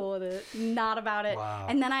 not cool with it, not about it. Wow.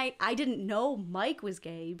 And then I didn't know Mike was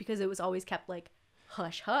gay because it was always kept like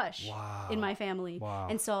hush hush Wow. in my family. Wow.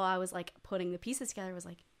 And so I was like putting the pieces together. I was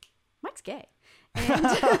like, Mike's gay. And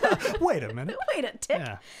Wait a minute. wait a tick.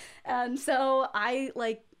 Yeah. And so I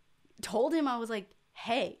like told him, I was like,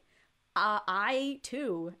 hey, I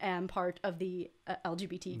too am part of the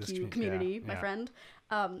LGBTQ community, my friend.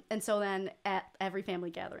 And so then at every family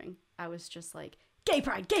gathering, I was just like, gay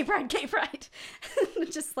pride, gay pride, gay pride.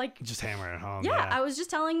 just hammer it home. Yeah, I was just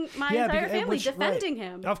telling my entire family, defending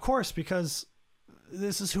him. Of course, because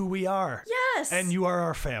this is who we are. Yes. And you are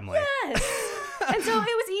our family. Yes. And so it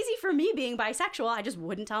was easy for me being bisexual. I just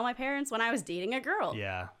wouldn't tell my parents when I was dating a girl.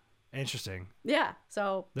 Yeah. Interesting. Yeah.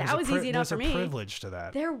 So that was easy enough for me. There's a privilege to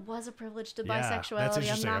that. There was a privilege to Yeah, bisexuality. that's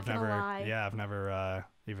interesting. I'm not going to lie. Yeah, I've never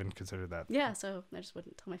even considered that. Yeah, so I just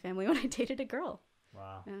wouldn't tell my family when I dated a girl.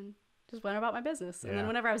 Wow. And just went about my business. And Yeah. then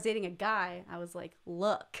whenever I was dating a guy, I was like,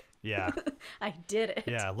 look. Yeah. I did it.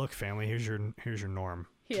 Yeah, look, family, here's your norm.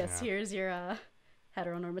 Yes, Yeah. here's your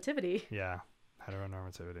heteronormativity. Yeah.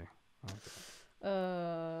 Heteronormativity. Okay.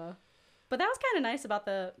 But that was kind of nice about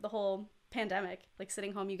the whole pandemic. Like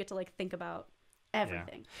sitting home, you get to like think about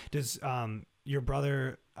everything. Yeah. Does your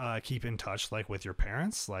brother keep in touch like with your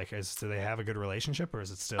parents? Like, do they have a good relationship, or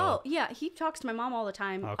is it still? Oh yeah, he talks to my mom all the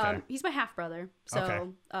time. Okay. He's my half brother, so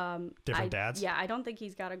Okay. Different dads. Yeah, I don't think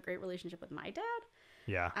he's got a great relationship with my dad.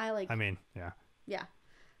 Yeah. Yeah. Yeah.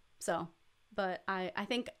 So, but I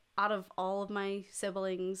think out of all of my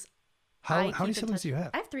siblings, How many siblings do you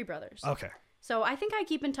have? I have 3 brothers. Okay. So I think I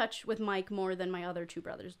keep in touch with Mike more than my other 2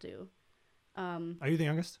 brothers do. Are you the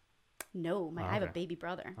youngest? No, I have a okay. baby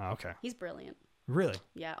brother. Oh, okay. He's brilliant. Really?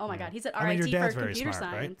 Yeah. Oh my God. He's at I mean, RIT your dad's for very computer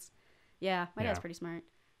smart, right? science. Yeah, my dad's Yeah. pretty smart.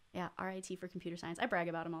 Yeah, RIT for computer science. I brag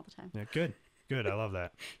about him all the time. Yeah. Good. Good. I love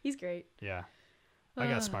that. He's great. Yeah. I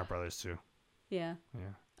got smart brothers too. Yeah. Yeah.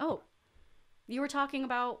 Oh, you were talking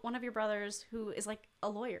about one of your brothers who is like a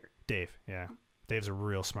lawyer. Dave. Yeah. Dave's a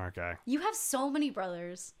real smart guy. You have so many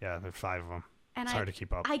brothers. Yeah. There's 5 of them. And It's hard to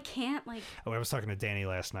keep up. I can't like. Oh, I was talking to Danny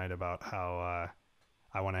last night about how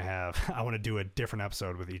I want to do a different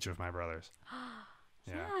episode with each of my brothers.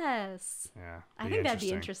 Yeah. Yes. Yeah. I think that'd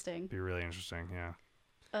be interesting. Be really interesting. Yeah.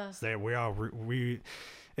 Uh,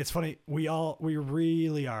 it's funny. We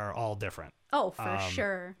really are all different. Oh, for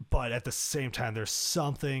sure. But at the same time, there's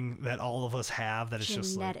something that all of us have that is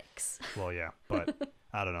just like, genetics. well, yeah, but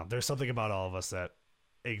I don't know. There's something about all of us that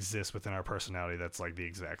exists within our personality that's like the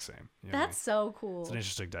exact same. You know what I mean? That's so cool. It's an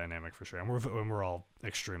interesting dynamic for sure. And we're all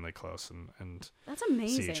extremely close and That's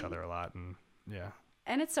amazing. see each other a lot. And yeah.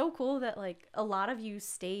 And it's so cool that like a lot of you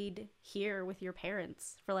stayed here with your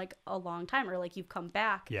parents for like a long time, or like you've come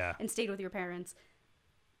back Yeah. and stayed with your parents.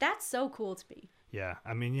 That's so cool to me. Yeah.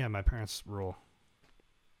 I mean, yeah, my parents rule.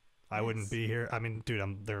 I wouldn't be here. I mean, dude,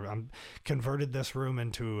 I'm converted this room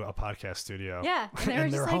into a podcast studio. Yeah, and they were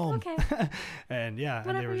just they're like, home. okay. And yeah, and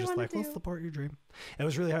they Whatever were you just wanna like, we'll do. support your dream. It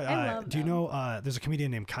was really hard. I love Do you them. know, there's a comedian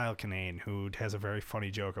named Kyle Kinane who has a very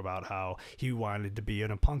funny joke about how he wanted to be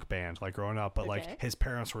in a punk band, like growing up, but Okay. like his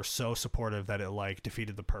parents were so supportive that it like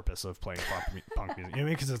defeated the purpose of playing punk music. You know what I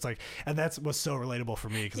mean? Because it's like, and that's what's so relatable for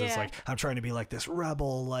me, because it's Yeah. like, I'm trying to be like this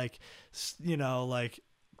rebel, like, you know, like,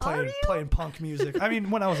 Are you? playing punk music. I mean,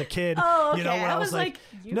 when I was a kid, Oh, you know, okay. when I I was was like,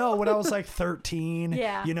 like, no, when I was like 13,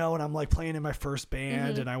 Yeah. you know, and I'm like playing in my first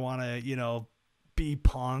band and I want to, you know, be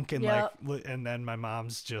punk and Yep. like, and then my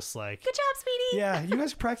mom's just like, Good job, Speedy. yeah, you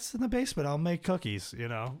guys practice in the basement. I'll make cookies, you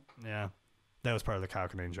know? Yeah. That was part of the Kyle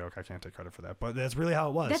Kinane joke. I can't take credit for that, but that's really how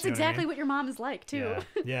it was. That's you know exactly what what your mom is like too. I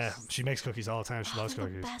mean? Yeah. She makes cookies all the time. She loves they're the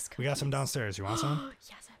cookies. best We got some cookies. downstairs. You want some?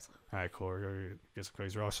 Yes, absolutely. All right, cool. We're going to get some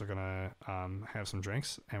cookies. We're also going to have some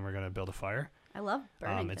drinks and we're going to build a fire. I love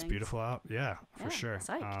burning It's things. beautiful out. Yeah, for Yeah, sure.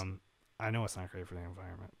 psyched. I know it's not great for the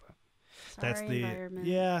environment, but Sorry, that's the environment.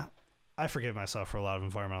 yeah. I forgive myself for a lot of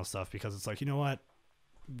environmental stuff because it's like, you know what?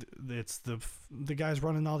 It's the guys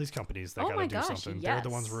running all these companies that Oh got my to do gosh, something. They're the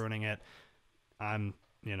ones yes. ruining it. I'm,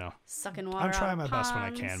 you know, Sucking water. I'm trying out my of best when I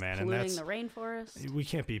ponds, can, man, and polluting that's- the rainforest. we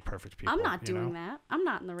can't be perfect people. I'm not you doing know? that. I'm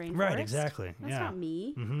not in the rainforest. Right, exactly. That's yeah. not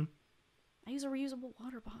me. Mm-hmm. I use a reusable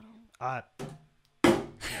water bottle.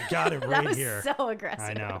 Got it That right was here. so aggressive.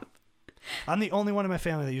 I know. I'm the only one in my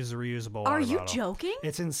family that uses a reusable water Are you bottle. joking?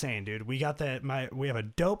 It's insane, dude. We got that. We have a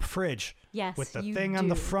dope fridge. Yes, with the you thing on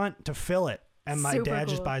the do. front to fill it. And my Super dad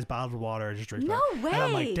just cool. buys bottled water and just drinks No water. And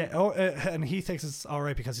I'm like, way. and he thinks it's all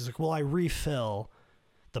right because he's like, well, I refill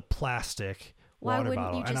the plastic Why water wouldn't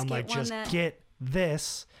bottle. you And just I'm get like, one just that- get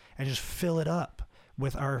this and just fill it up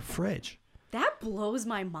with our fridge. That blows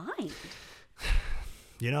my mind.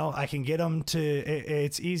 You know, I can get them to,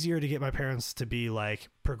 it's easier to get my parents to be like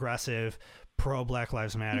progressive, pro Black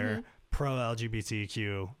Lives Matter, pro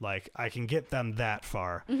LGBTQ. Like, I can get them that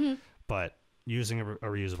far, but using a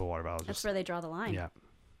reusable water bottle. That's where they draw the line. Yeah.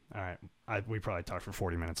 All right. We probably talked for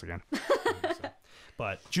 40 minutes again.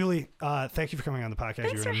 But Julie, thank you for coming on the podcast.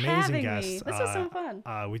 Thanks You're an for amazing having guest. me. This was so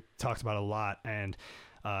fun. We talked about a lot, and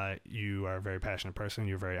you are a very passionate person.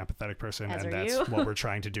 You're a very empathetic person, As and are that's you. what we're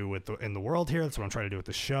trying to do in the world here. That's what I'm trying to do with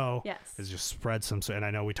the show. Yes. Is just spread some. And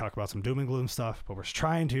I know we talk about some doom and gloom stuff, but we're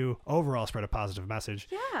trying to overall spread a positive message.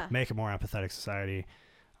 Yeah. Make a more empathetic society.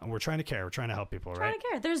 And we're trying to care. We're trying to help people, right? Trying to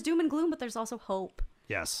care. There's doom and gloom, but there's also hope.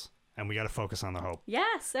 Yes. And we got to focus on the hope.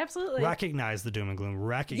 Yes, absolutely. Recognize the doom and gloom.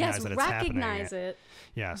 Recognize that it's happening. Recognize it.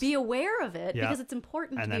 Yes. Be aware of it because it's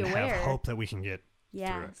important and to be aware. And then have hope that we can get through it.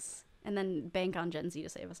 Yes. And then bank on Gen Z to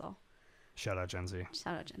save us all. Shout out Gen Z.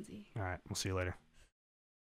 Shout out Gen Z. All right. We'll see you later.